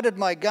parted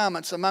my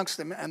garments amongst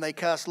them, and they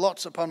cast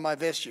lots upon my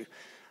vesture,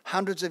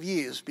 hundreds of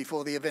years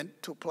before the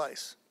event took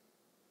place.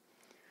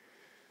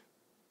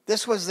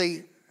 This was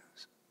the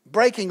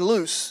breaking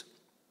loose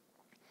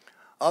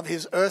of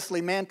his earthly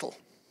mantle.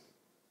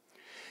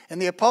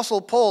 And the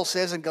Apostle Paul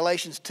says in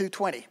Galatians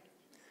 2:20,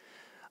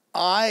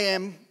 I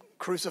am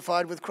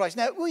crucified with Christ.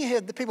 Now, we hear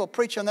the people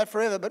preach on that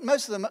forever, but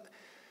most of them,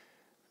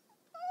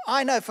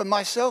 I know for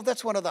myself,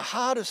 that's one of the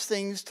hardest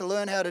things to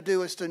learn how to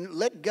do, is to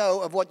let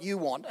go of what you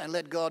want and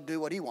let God do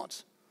what he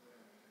wants.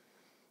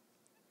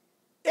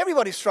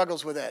 Everybody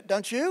struggles with that,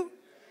 don't you?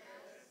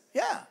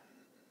 Yeah.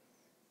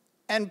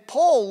 And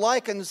Paul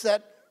likens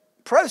that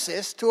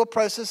process to a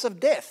process of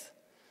death.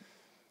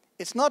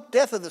 It's not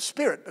death of the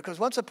spirit, because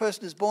once a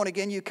person is born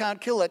again, you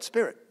can't kill that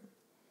spirit.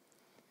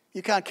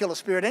 You can't kill a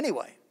spirit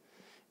anyway.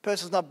 A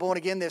person's not born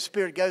again, their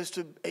spirit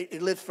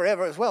it lives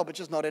forever as well, but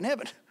just not in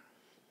heaven.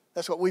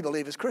 That's what we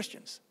believe as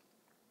Christians.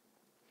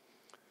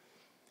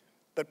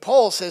 But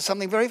Paul says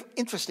something very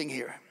interesting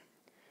here.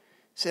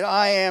 He said,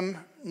 I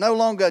am no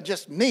longer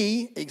just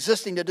me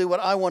existing to do what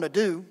I want to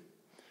do,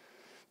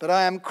 but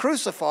I am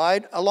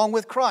crucified along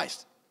with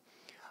Christ.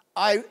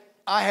 I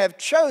have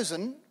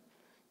chosen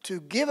to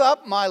give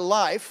up my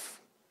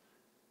life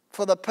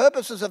for the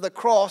purposes of the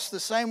cross the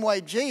same way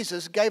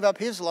Jesus gave up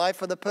his life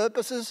for the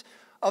purposes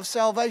of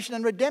salvation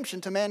and redemption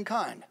to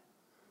mankind.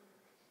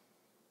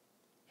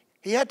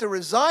 He had to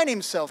resign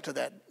himself to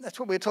that. That's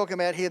what we're talking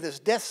about here, this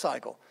death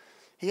cycle.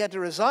 He had to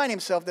resign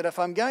himself that if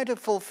I'm going to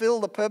fulfill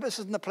the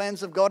purposes and the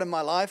plans of God in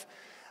my life,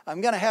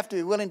 I'm going to have to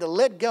be willing to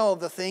let go of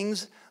the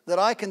things that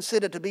I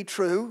consider to be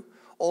true,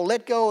 or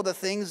let go of the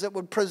things that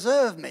would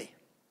preserve me.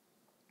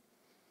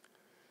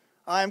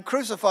 I am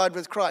crucified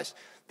with Christ.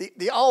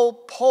 The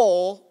old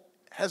Paul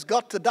has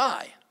got to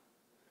die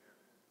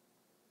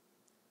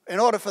in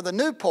order for the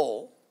new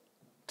Paul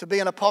to be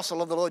an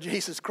apostle of the Lord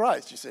Jesus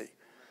Christ, you see.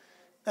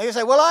 Now you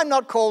say, well, I'm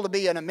not called to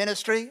be in a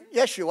ministry.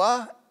 Yes, you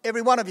are.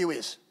 Every one of you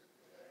is.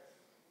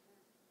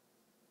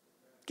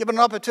 Given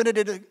an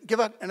opportunity to give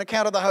an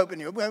account of the hope in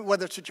you,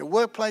 whether it's at your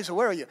workplace or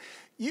where are you.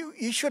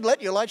 You should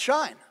let your light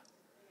shine.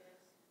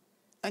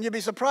 And you'd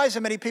be surprised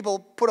how many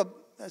people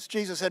as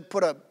Jesus said,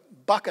 put a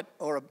bucket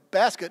or a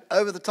basket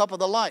over the top of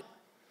the light.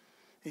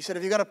 He said,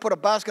 if you're going to put a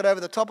basket over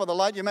the top of the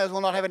light, you may as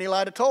well not have any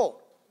light at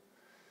all.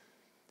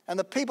 And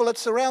the people that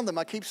surround them,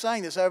 I keep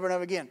saying this over and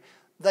over again,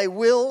 they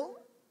will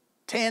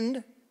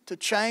tend to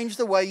change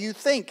the way you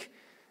think.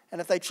 And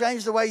if they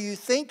change the way you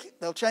think,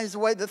 they'll change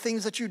the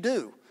things that you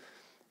do,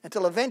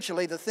 until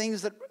eventually the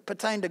things that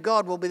pertain to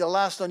God will be the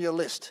last on your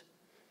list.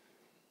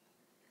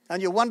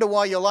 And you wonder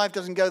why your life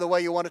doesn't go the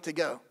way you want it to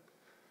go.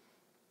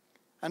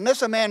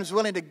 Unless a man is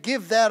willing to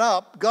give that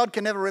up, God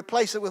can never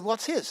replace it with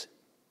what's his.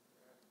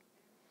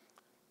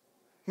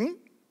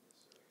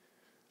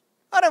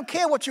 I don't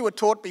care what you were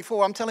taught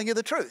before, I'm telling you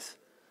the truth.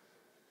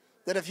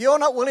 That if you're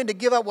not willing to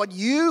give up what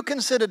you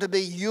consider to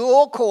be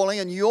your calling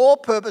and your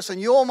purpose and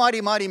your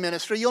mighty, mighty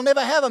ministry, you'll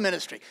never have a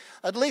ministry.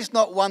 At least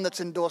not one that's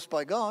endorsed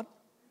by God.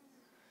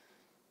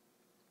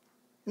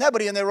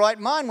 Nobody in their right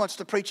mind wants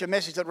to preach a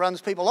message that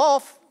runs people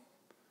off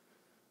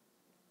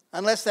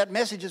unless that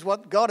message is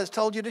what God has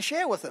told you to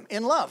share with them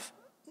in love.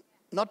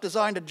 Not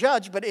designed to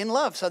judge, but in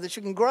love so that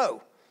you can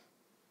grow.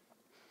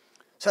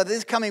 So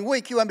this coming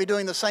week, you won't be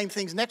doing the same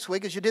things next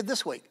week as you did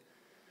this week.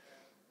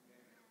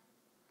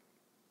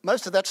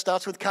 Most of that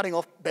starts with cutting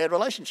off bad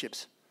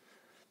relationships.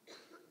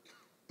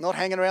 Not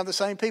hanging around the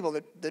same people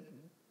that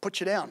put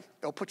you down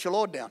or put your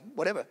Lord down,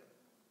 whatever.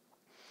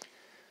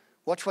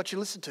 Watch what you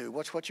listen to.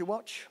 Watch what you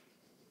watch.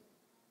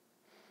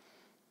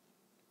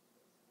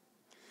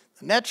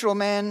 The natural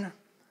man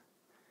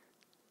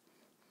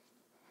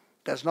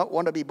does not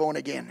want to be born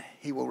again.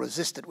 He will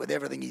resist it with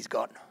everything he's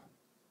got.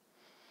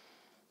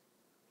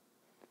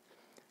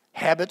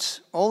 Habits,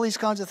 all these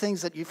kinds of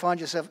things that you find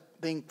yourself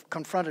being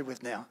confronted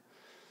with now.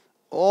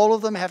 All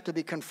of them have to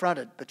be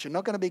confronted, but you're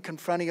not going to be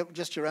confronting it with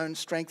just your own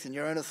strength and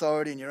your own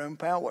authority and your own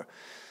power.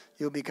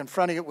 You'll be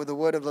confronting it with the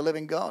word of the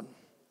living God.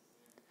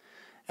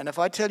 And if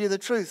I tell you the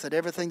truth, that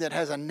everything that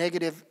has a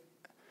negative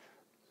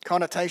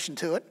connotation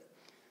to it,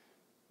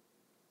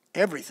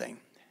 everything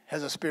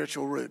has a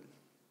spiritual root.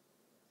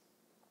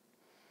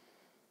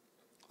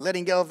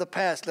 Letting go of the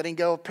past, letting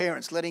go of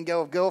parents, letting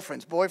go of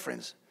girlfriends,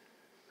 boyfriends.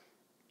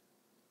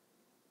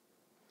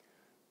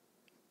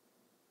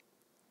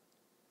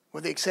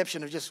 With the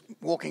exception of just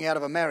walking out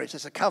of a marriage.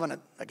 It's a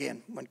covenant,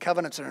 again. When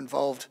covenants are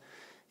involved,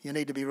 you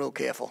need to be real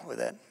careful with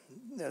that.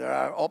 There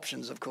are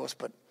options, of course,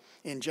 but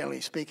in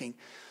generally speaking,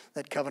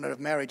 that covenant of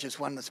marriage is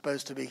one that's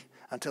supposed to be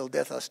until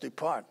death us do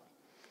part.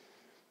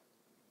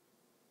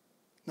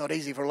 Not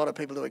easy for a lot of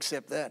people to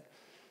accept that.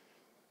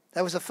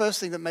 That was the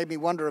first thing that made me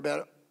wonder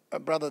about a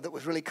brother that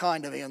was really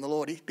kind to me in the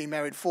Lord. He'd been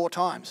married 4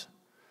 times.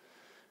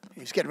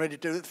 He was getting ready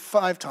to do it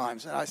 5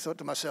 times. And I thought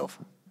to myself,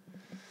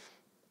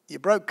 you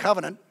broke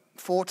covenant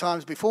 4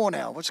 times before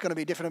now. What's going to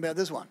be different about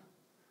this one?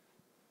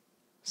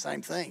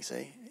 Same thing,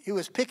 see. He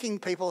was picking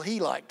people he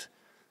liked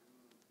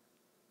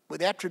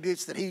with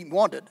attributes that he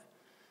wanted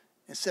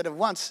instead of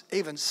once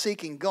even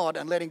seeking God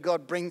and letting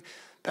God bring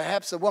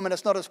perhaps a woman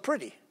that's not as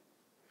pretty.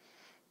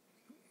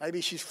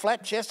 Maybe she's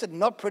flat-chested and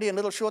not pretty and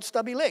little short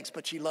stubby legs,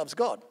 but she loves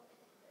God.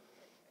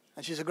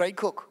 And she's a great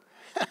cook.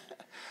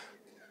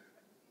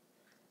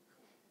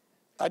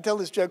 I tell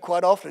this joke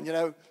quite often, you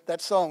know,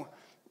 that song,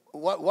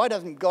 why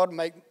doesn't God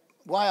make...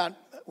 Why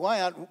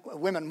aren't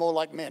women more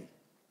like men?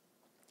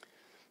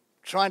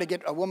 Trying to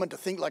get a woman to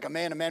think like a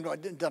man,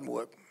 it doesn't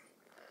work.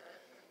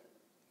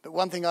 But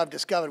one thing I've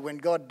discovered, when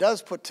God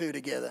does put 2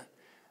 together,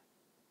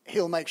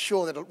 he'll make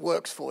sure that it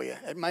works for you.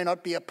 It may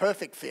not be a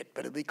perfect fit,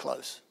 but it'll be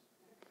close.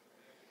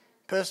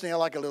 Personally, I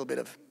like a little bit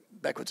of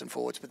backwards and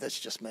forwards, but that's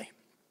just me.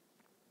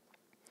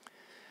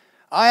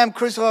 I am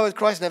crucified with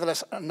Christ,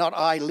 nevertheless not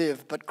I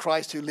live, but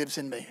Christ who lives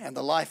in me. And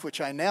the life which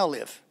I now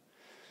live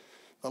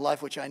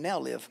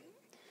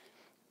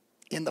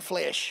in the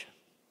flesh.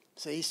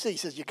 See, he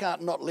says you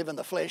can't not live in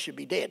the flesh, you'd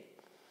be dead.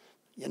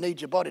 You need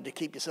your body to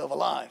keep yourself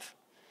alive.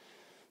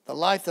 The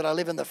life that I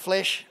live in the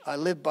flesh, I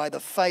live by the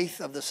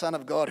faith of the Son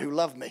of God who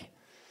loved me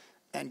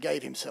and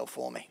gave himself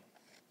for me.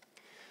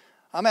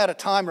 I'm out of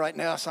time right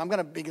now, so I'm going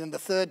to begin the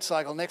 3rd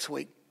cycle next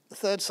week. The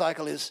 3rd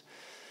cycle is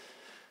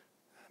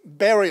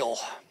burial.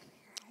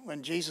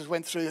 When Jesus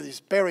went through this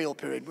burial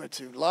period, went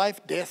to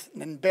life, death,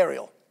 and then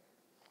burial.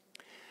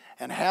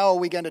 And how are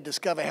we going to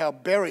discover how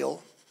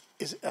burial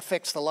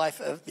affects the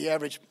life of the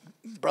average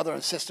brother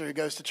and sister who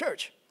goes to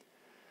church?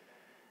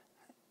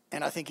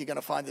 And I think you're going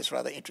to find this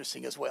rather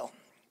interesting as well.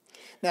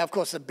 Now, of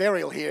course, the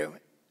burial here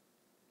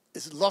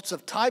is lots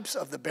of types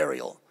of the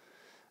burial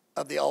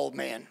of the old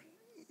man,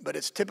 but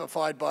it's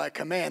typified by a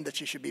command that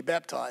you should be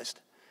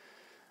baptized.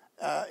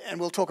 And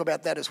we'll talk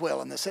about that as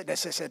well and the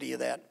necessity of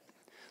that.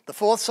 The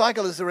 4th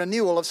cycle is the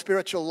renewal of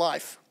spiritual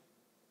life.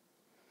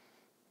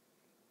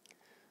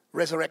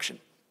 Resurrection.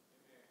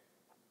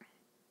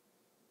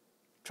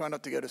 Try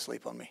not to go to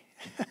sleep on me.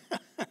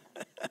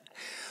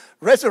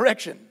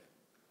 Resurrection.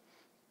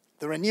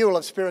 The renewal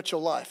of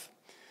spiritual life.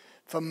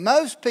 For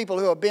most people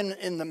who have been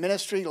in the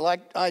ministry,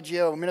 like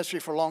IGO ministry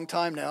for a long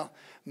time now,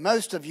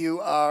 most of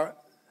you are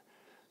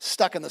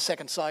stuck in the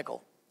 2nd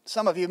cycle.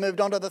 Some of you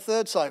moved on to the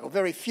 3rd cycle.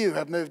 Very few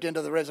have moved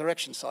into the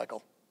resurrection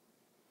cycle.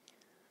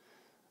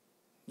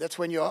 That's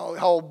when your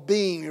whole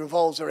being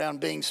revolves around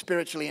being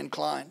spiritually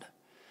inclined.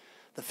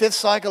 The 5th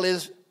cycle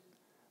is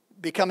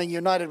becoming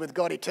united with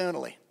God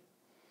eternally.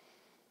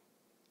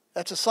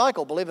 That's a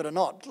cycle, believe it or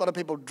not. A lot of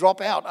people drop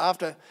out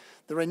after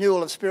the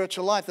renewal of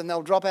spiritual life, and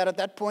they'll drop out at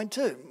that point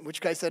too, in which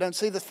case they don't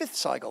see the 5th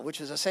cycle,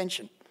 which is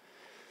ascension.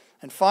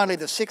 And finally,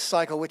 the 6th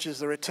cycle, which is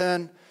the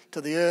return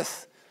to the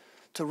earth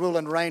to rule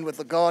and reign with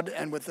the God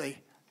and with the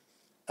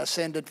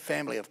ascended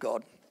family of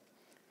God.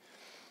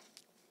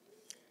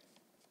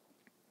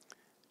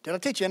 Did I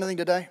teach you anything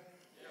today?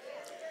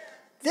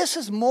 This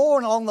is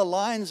more along the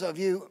lines of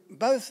you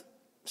both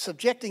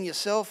subjecting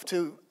yourself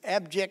to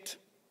abject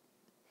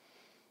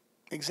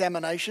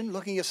examination,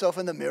 looking yourself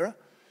in the mirror.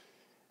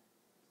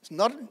 It's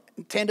not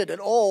intended at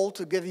all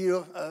to give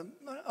you an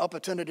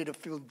opportunity to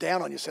feel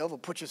down on yourself or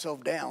put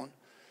yourself down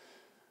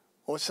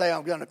or say,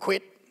 I'm going to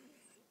quit.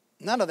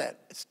 None of that.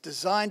 It's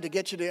designed to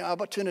get you the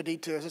opportunity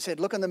to, as I said,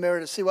 look in the mirror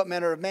to see what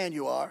manner of man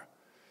you are,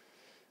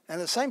 and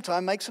at the same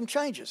time make some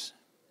changes.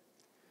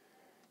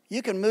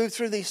 You can move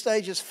through these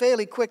stages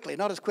fairly quickly,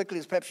 not as quickly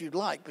as perhaps you'd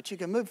like, but you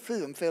can move through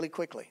them fairly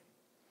quickly.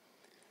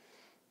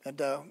 And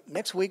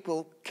next week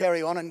we'll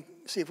carry on and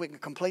see if we can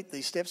complete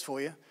these steps for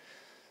you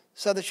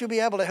so that you'll be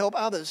able to help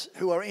others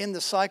who are in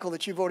the cycle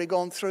that you've already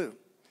gone through.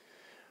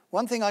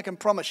 One thing I can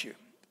promise you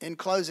in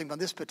closing on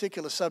this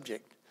particular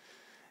subject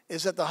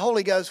is that the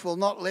Holy Ghost will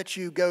not let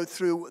you go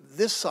through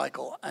this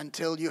cycle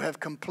until you have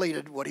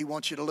completed what he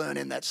wants you to learn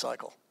in that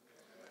cycle.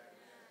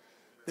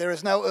 There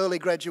is no early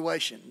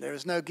graduation. There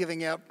is no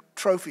giving out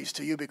trophies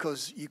to you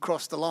because you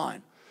crossed the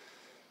line.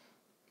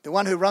 The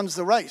one who runs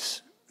the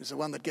race is the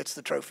one that gets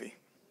the trophy.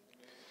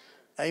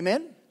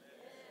 Amen?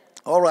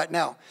 All right,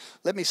 now,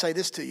 let me say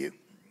this to you.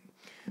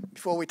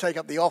 Before we take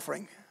up the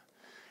offering,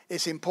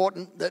 it's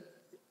important that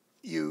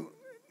you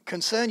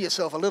concern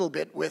yourself a little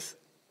bit with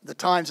the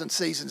times and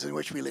seasons in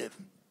which we live.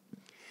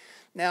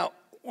 Now,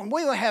 when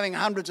we were having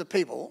hundreds of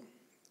people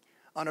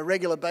on a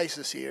regular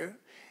basis here,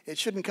 it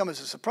shouldn't come as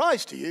a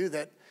surprise to you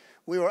that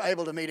we were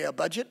able to meet our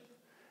budget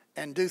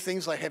and do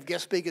things like have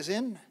guest speakers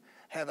in,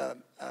 have a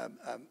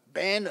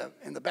band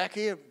in the back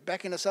here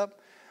backing us up,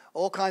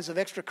 all kinds of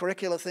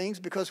extracurricular things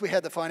because we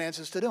had the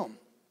finances to do them.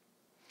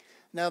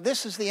 Now,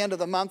 this is the end of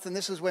the month, and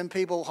this is when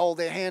people hold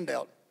their hand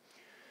out.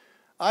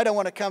 I don't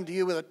want to come to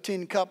you with a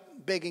tin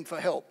cup begging for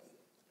help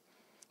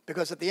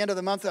because at the end of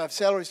the month I have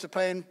salaries to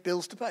pay and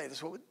bills to pay.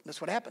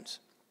 That's what happens.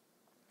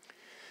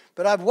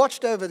 But I've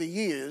watched over the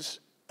years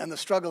and the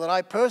struggle that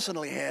I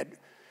personally had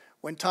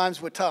when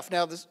times were tough.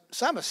 Now, the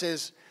psalmist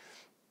says,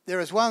 there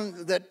is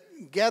one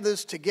that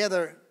gathers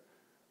together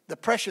the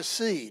precious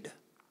seed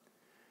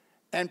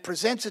and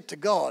presents it to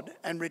God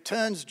and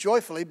returns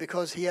joyfully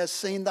because he has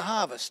seen the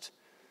harvest,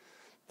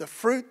 the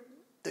fruit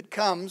that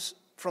comes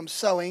from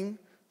sowing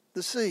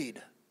the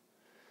seed.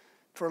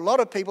 For a lot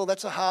of people,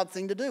 that's a hard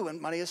thing to do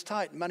when money is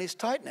tight. Money's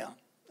tight now.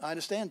 I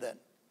understand that.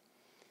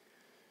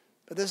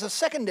 But there's a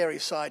secondary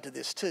side to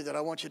this too that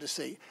I want you to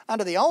see.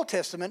 Under the Old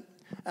Testament,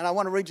 and I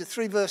want to read you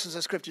 3 verses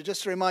of Scripture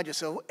just to remind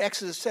yourself.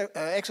 Exodus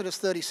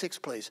 36,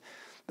 please,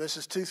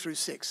 verses 2 through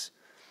 6.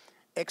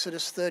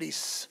 Exodus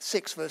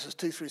 36, verses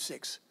 2 through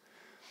 6.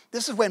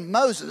 This is when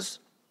Moses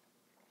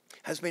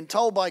has been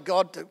told by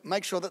God to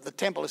make sure that the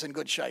temple is in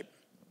good shape.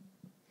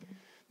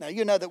 Now,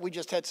 you know that we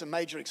just had some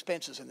major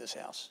expenses in this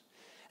house.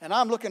 And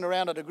I'm looking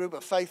around at a group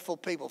of faithful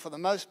people. For the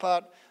most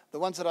part, the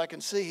ones that I can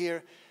see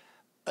here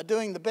are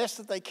doing the best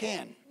that they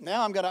can.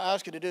 Now I'm going to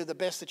ask you to do the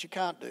best that you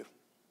can't do.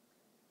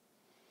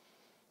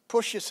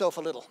 Push yourself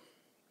a little.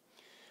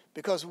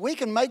 Because we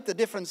can make the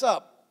difference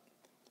up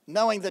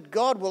knowing that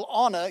God will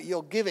honor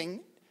your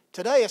giving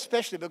today,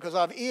 especially because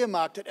I've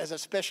earmarked it as a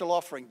special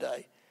offering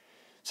day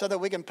so that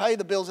we can pay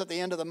the bills at the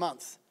end of the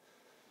month.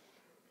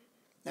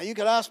 Now, you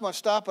could ask my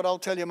staff, but I'll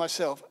tell you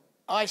myself,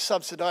 I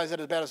subsidize it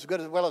about as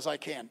well as I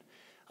can.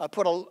 I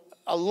put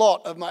a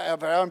lot of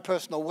our own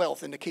personal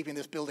wealth into keeping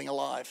this building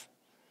alive.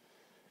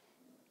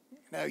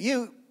 Now,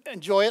 you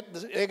enjoy it,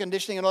 the air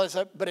conditioning and all that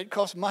stuff, but it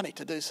costs money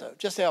to do so.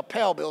 Just our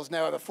power bill is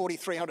now over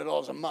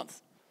 $4,300 a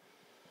month.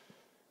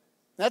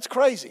 That's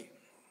crazy.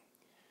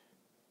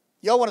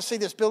 Y'all want to see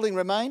this building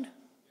remain?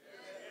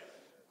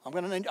 I'm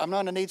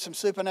going to need some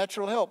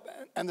supernatural help.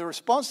 And the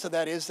response to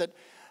that is that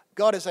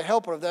God is a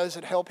helper of those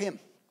that help him.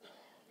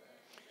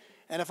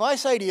 And if I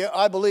say to you,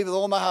 I believe with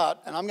all my heart,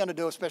 and I'm going to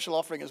do a special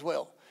offering as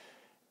well.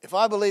 If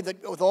I believe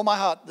that with all my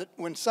heart, that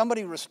when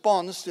somebody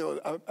responds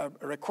to a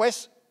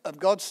request of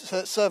God's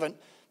servant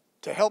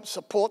to help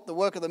support the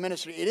work of the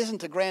ministry, it isn't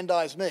to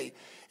aggrandize me,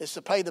 it's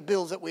to pay the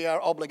bills that we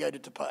are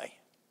obligated to pay.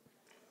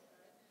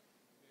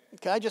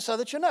 Okay, just so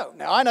that you know.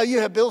 Now, I know you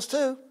have bills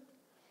too.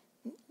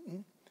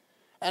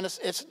 And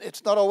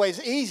it's not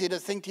always easy to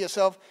think to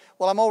yourself,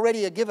 well, I'm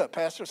already a giver,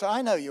 Pastor, so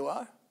I know you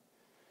are.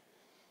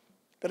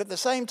 But at the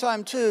same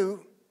time,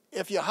 too,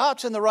 if your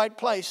heart's in the right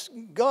place,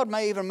 God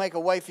may even make a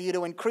way for you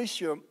to increase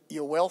your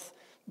wealth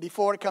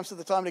before it comes to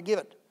the time to give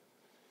it.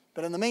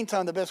 But in the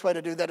meantime, the best way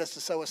to do that is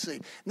to sow a seed.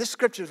 And this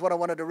scripture is what I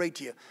wanted to read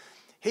to you.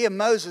 Here,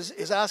 Moses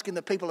is asking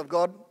the people of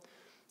God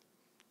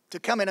to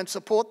come in and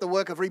support the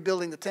work of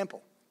rebuilding the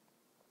temple.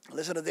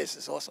 Listen to this,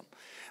 it's awesome.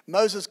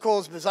 Moses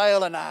calls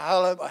Bezalel and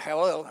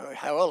Aholiab,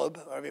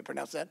 however you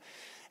pronounce that,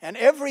 and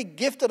every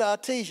gifted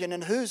artisan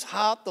in whose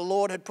heart the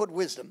Lord had put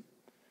wisdom,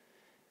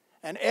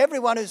 and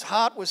everyone whose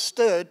heart was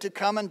stirred to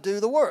come and do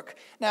the work.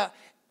 Now,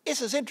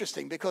 this is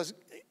interesting because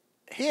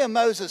here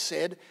Moses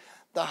said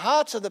the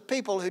hearts of the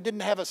people who didn't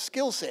have a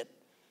skill set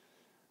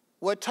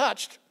were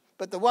touched,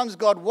 but the ones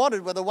God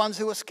wanted were the ones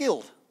who were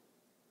skilled.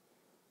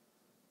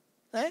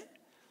 Eh?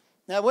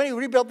 Now, when he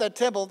rebuilt that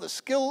temple, the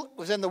skill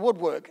was in the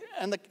woodwork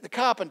and the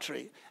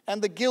carpentry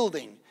and the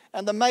gilding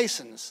and the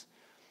masons.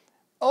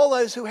 All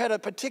those who had a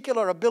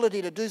particular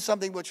ability to do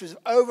something which was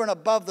over and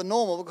above the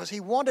normal because he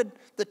wanted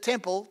the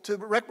temple to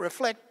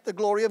reflect the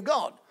glory of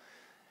God.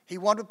 He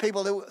wanted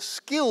people who were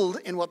skilled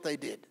in what they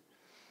did.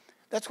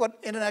 That's what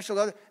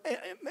International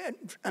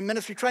and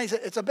Ministry Training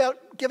said. It's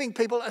about giving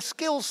people a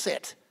skill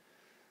set.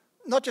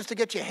 not just to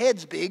get your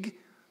heads big,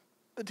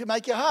 but to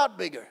make your heart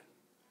bigger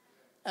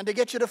and to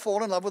get you to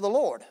fall in love with the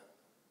Lord.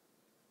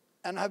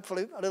 And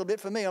hopefully a little bit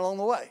for me along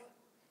the way.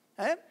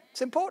 Eh?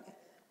 It's important.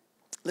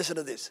 Listen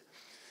to this.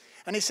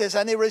 And he says,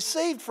 and he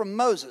received from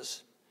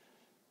Moses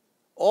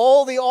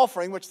all the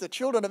offering which the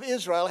children of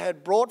Israel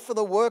had brought for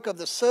the work of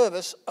the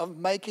service of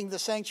making the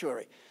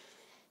sanctuary.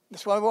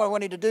 That's what I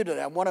want you to do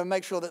today. I want to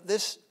make sure that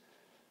this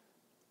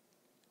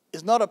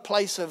is not a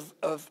place of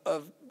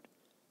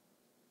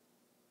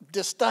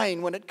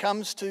disdain when it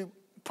comes to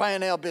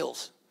paying our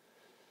bills.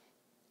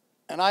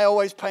 And I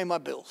always pay my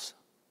bills.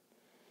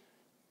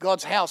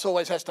 God's house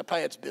always has to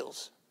pay its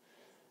bills.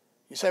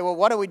 You say, well,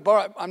 why do we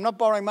borrow? I'm not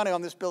borrowing money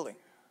on this building.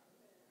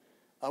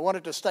 I want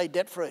it to stay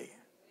debt-free.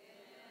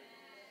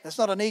 That's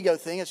not an ego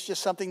thing. It's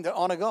just something to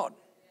honor God.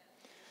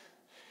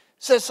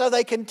 So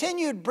they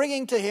continued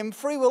bringing to him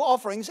freewill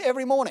offerings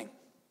every morning.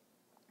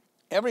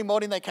 Every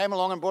morning they came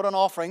along and brought an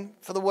offering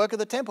for the work of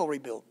the temple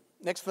rebuild.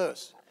 Next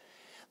verse.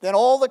 Then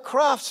all the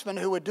craftsmen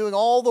who were doing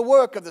all the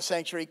work of the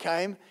sanctuary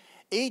came,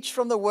 each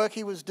from the work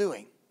he was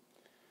doing.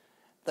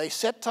 They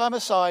set time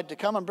aside to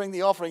come and bring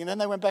the offering, and then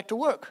they went back to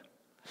work.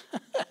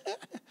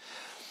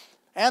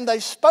 And they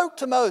spoke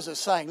to Moses,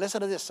 saying,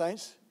 listen to this,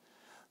 saints.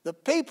 The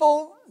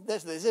people,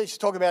 he's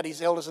talking about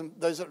his elders and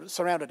those that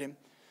surrounded him.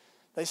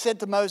 They said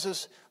to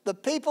Moses, the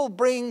people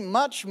bring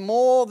much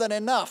more than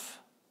enough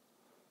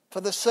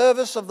for the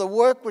service of the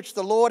work which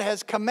the Lord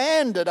has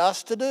commanded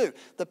us to do.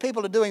 The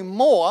people are doing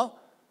more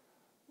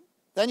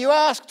than you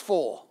asked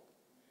for.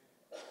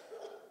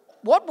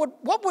 What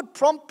would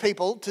prompt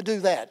people to do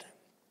that?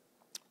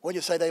 Well,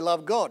 you say they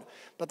love God,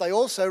 but they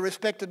also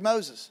respected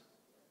Moses.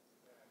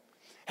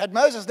 Had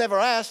Moses never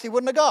asked, he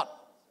wouldn't have got.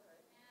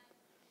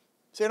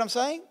 See what I'm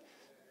saying?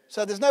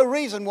 So there's no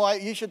reason why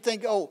you should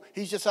think, oh,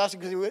 he's just asking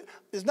because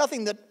there's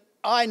nothing that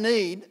I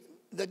need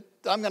that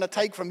I'm going to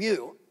take from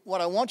you.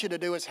 What I want you to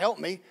do is help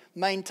me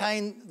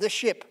maintain the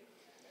ship.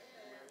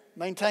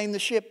 Maintain the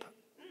ship.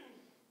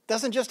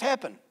 Doesn't just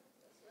happen.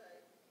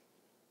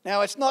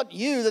 Now, it's not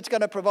you that's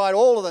going to provide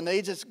all of the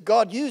needs. It's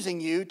God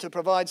using you to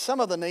provide some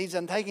of the needs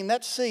and taking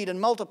that seed and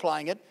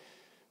multiplying it,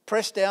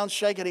 pressed down,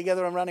 shake it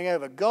together and running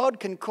over. God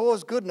can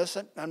cause goodness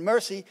and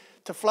mercy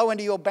to flow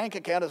into your bank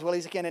account as well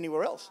as he can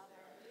anywhere else.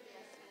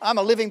 I'm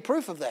a living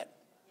proof of that.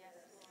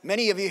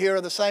 Many of you here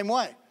are the same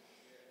way.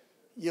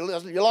 You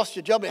lost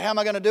your job. How am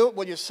I going to do it?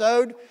 Well, you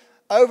sowed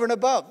over and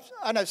above.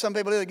 I know some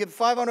people either give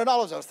 $500 or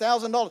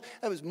 $1,000.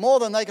 It was more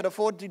than they could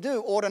afford to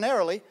do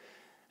ordinarily.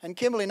 And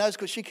Kimberly knows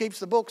because she keeps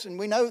the books, and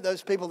we know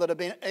those people that have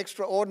been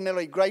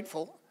extraordinarily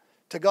grateful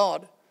to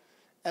God.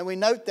 And we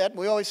note that, and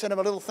we always send them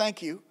a little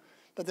thank you.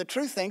 But the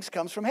true things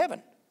comes from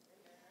heaven.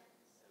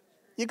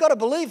 You've got to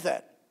believe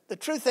that. The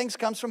true things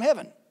comes from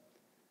heaven.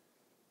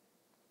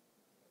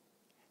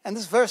 And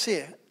this verse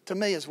here, to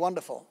me, is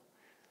wonderful.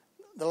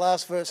 The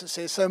last verse, it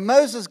says, so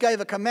Moses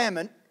gave a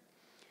commandment,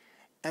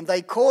 and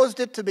they caused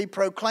it to be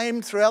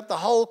proclaimed throughout the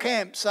whole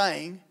camp,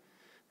 saying,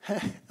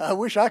 I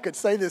wish I could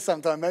say this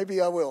sometime,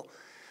 maybe I will.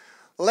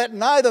 Let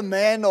neither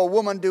man nor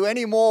woman do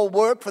any more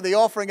work for the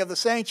offering of the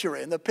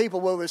sanctuary. And the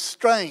people were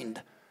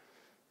restrained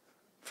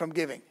from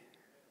giving.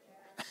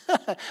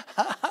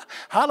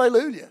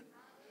 Hallelujah.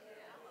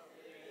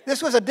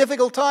 This was a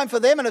difficult time for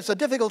them, and it's a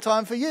difficult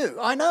time for you.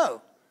 I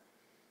know.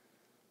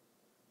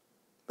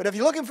 But if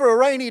you're looking for a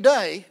rainy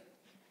day,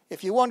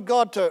 if you want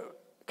God to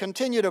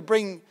continue to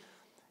bring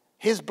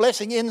his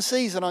blessing in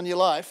season on your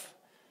life,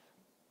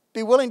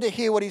 be willing to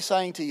hear what he's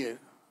saying to you.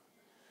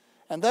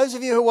 And those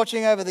of you who are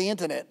watching over the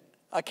internet,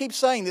 I keep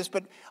saying this,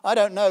 but I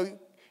don't know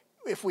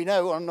if we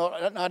know or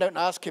not. I don't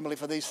ask Kimberly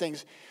for these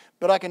things.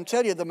 But I can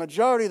tell you the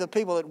majority of the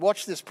people that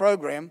watch this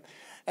program,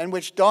 and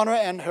which Donna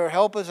and her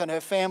helpers and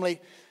her family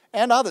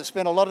and others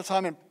spend a lot of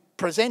time in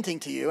presenting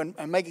to you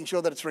and making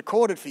sure that it's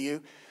recorded for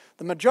you,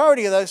 the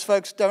majority of those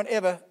folks don't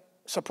ever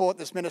support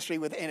this ministry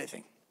with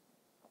anything.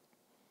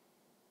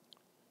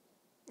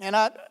 And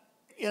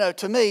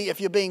to me,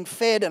 if you're being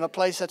fed in a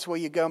place, that's where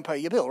you go and pay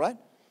your bill, right?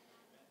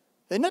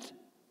 Isn't it?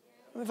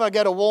 If I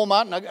go to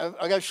Walmart and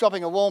I go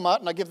shopping at Walmart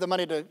and I give the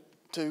money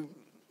to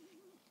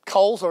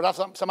Coles or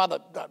some other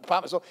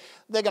department store,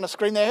 they're going to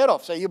scream their head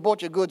off. Say, you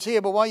bought your goods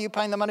here, but why are you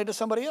paying the money to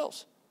somebody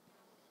else?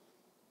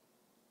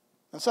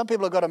 And some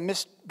people have got a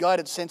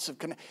misguided sense of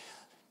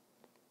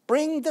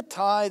bring the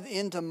tithe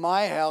into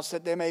my house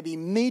that there may be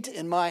meat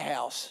in my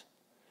house,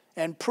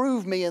 and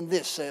prove me in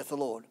this, saith the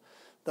Lord,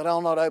 that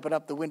I'll not open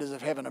up the windows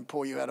of heaven and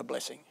pour you out a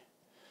blessing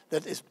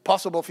that is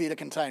possible for you to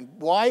contain.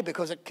 Why?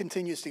 Because it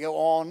continues to go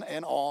on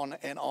and on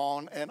and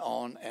on and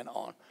on and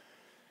on.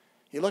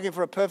 You're looking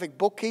for a perfect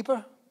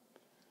bookkeeper?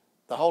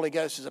 The Holy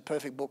Ghost is a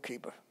perfect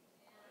bookkeeper.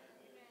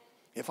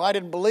 If I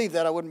didn't believe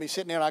that, I wouldn't be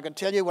sitting here. And I can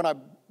tell you, when I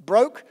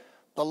broke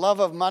the love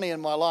of money in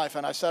my life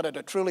and I started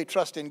to truly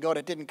trust in God,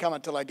 it didn't come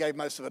until I gave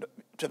most of it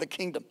to the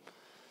kingdom.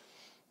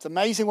 It's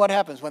amazing what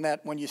happens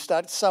when you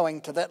start sowing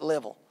to that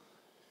level.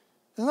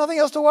 There's nothing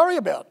else to worry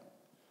about.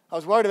 I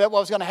was worried about what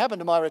was going to happen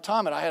to my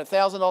retirement. I had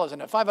 $1,000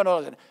 and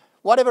 $500 and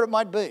whatever it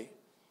might be.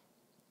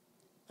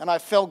 And I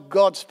felt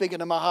God speaking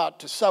to my heart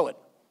to sow it.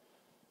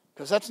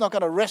 because that's not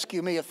going to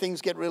rescue me if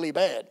things get really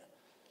bad.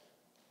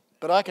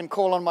 But I can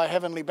call on my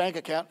heavenly bank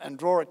account and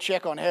draw a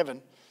check on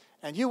heaven.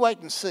 And you wait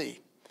and see.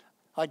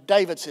 Like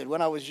David said,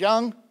 when I was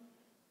young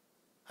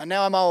and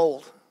now I'm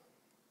old,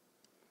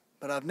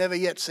 but I've never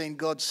yet seen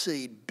God's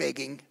seed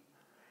begging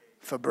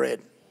for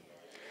bread.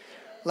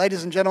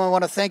 Ladies and gentlemen, I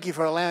want to thank you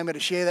for allowing me to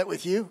share that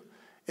with you.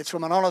 It's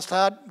from an honest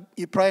heart.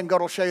 You pray and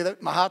God will show you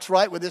that my heart's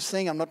right with this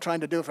thing. I'm not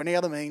trying to do it for any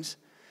other means.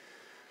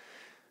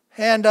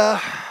 And I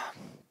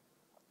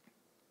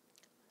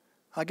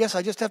guess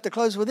I just have to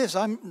close with this.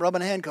 I'm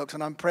Robin Hancock,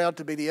 and I'm proud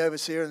to be the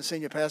overseer and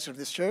senior pastor of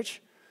this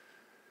church.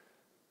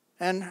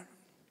 And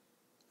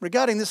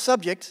regarding this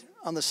subject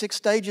on the 6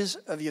 stages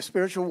of your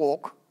spiritual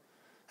walk,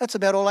 that's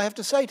about all I have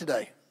to say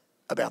today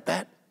about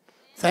that.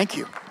 Thank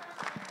you.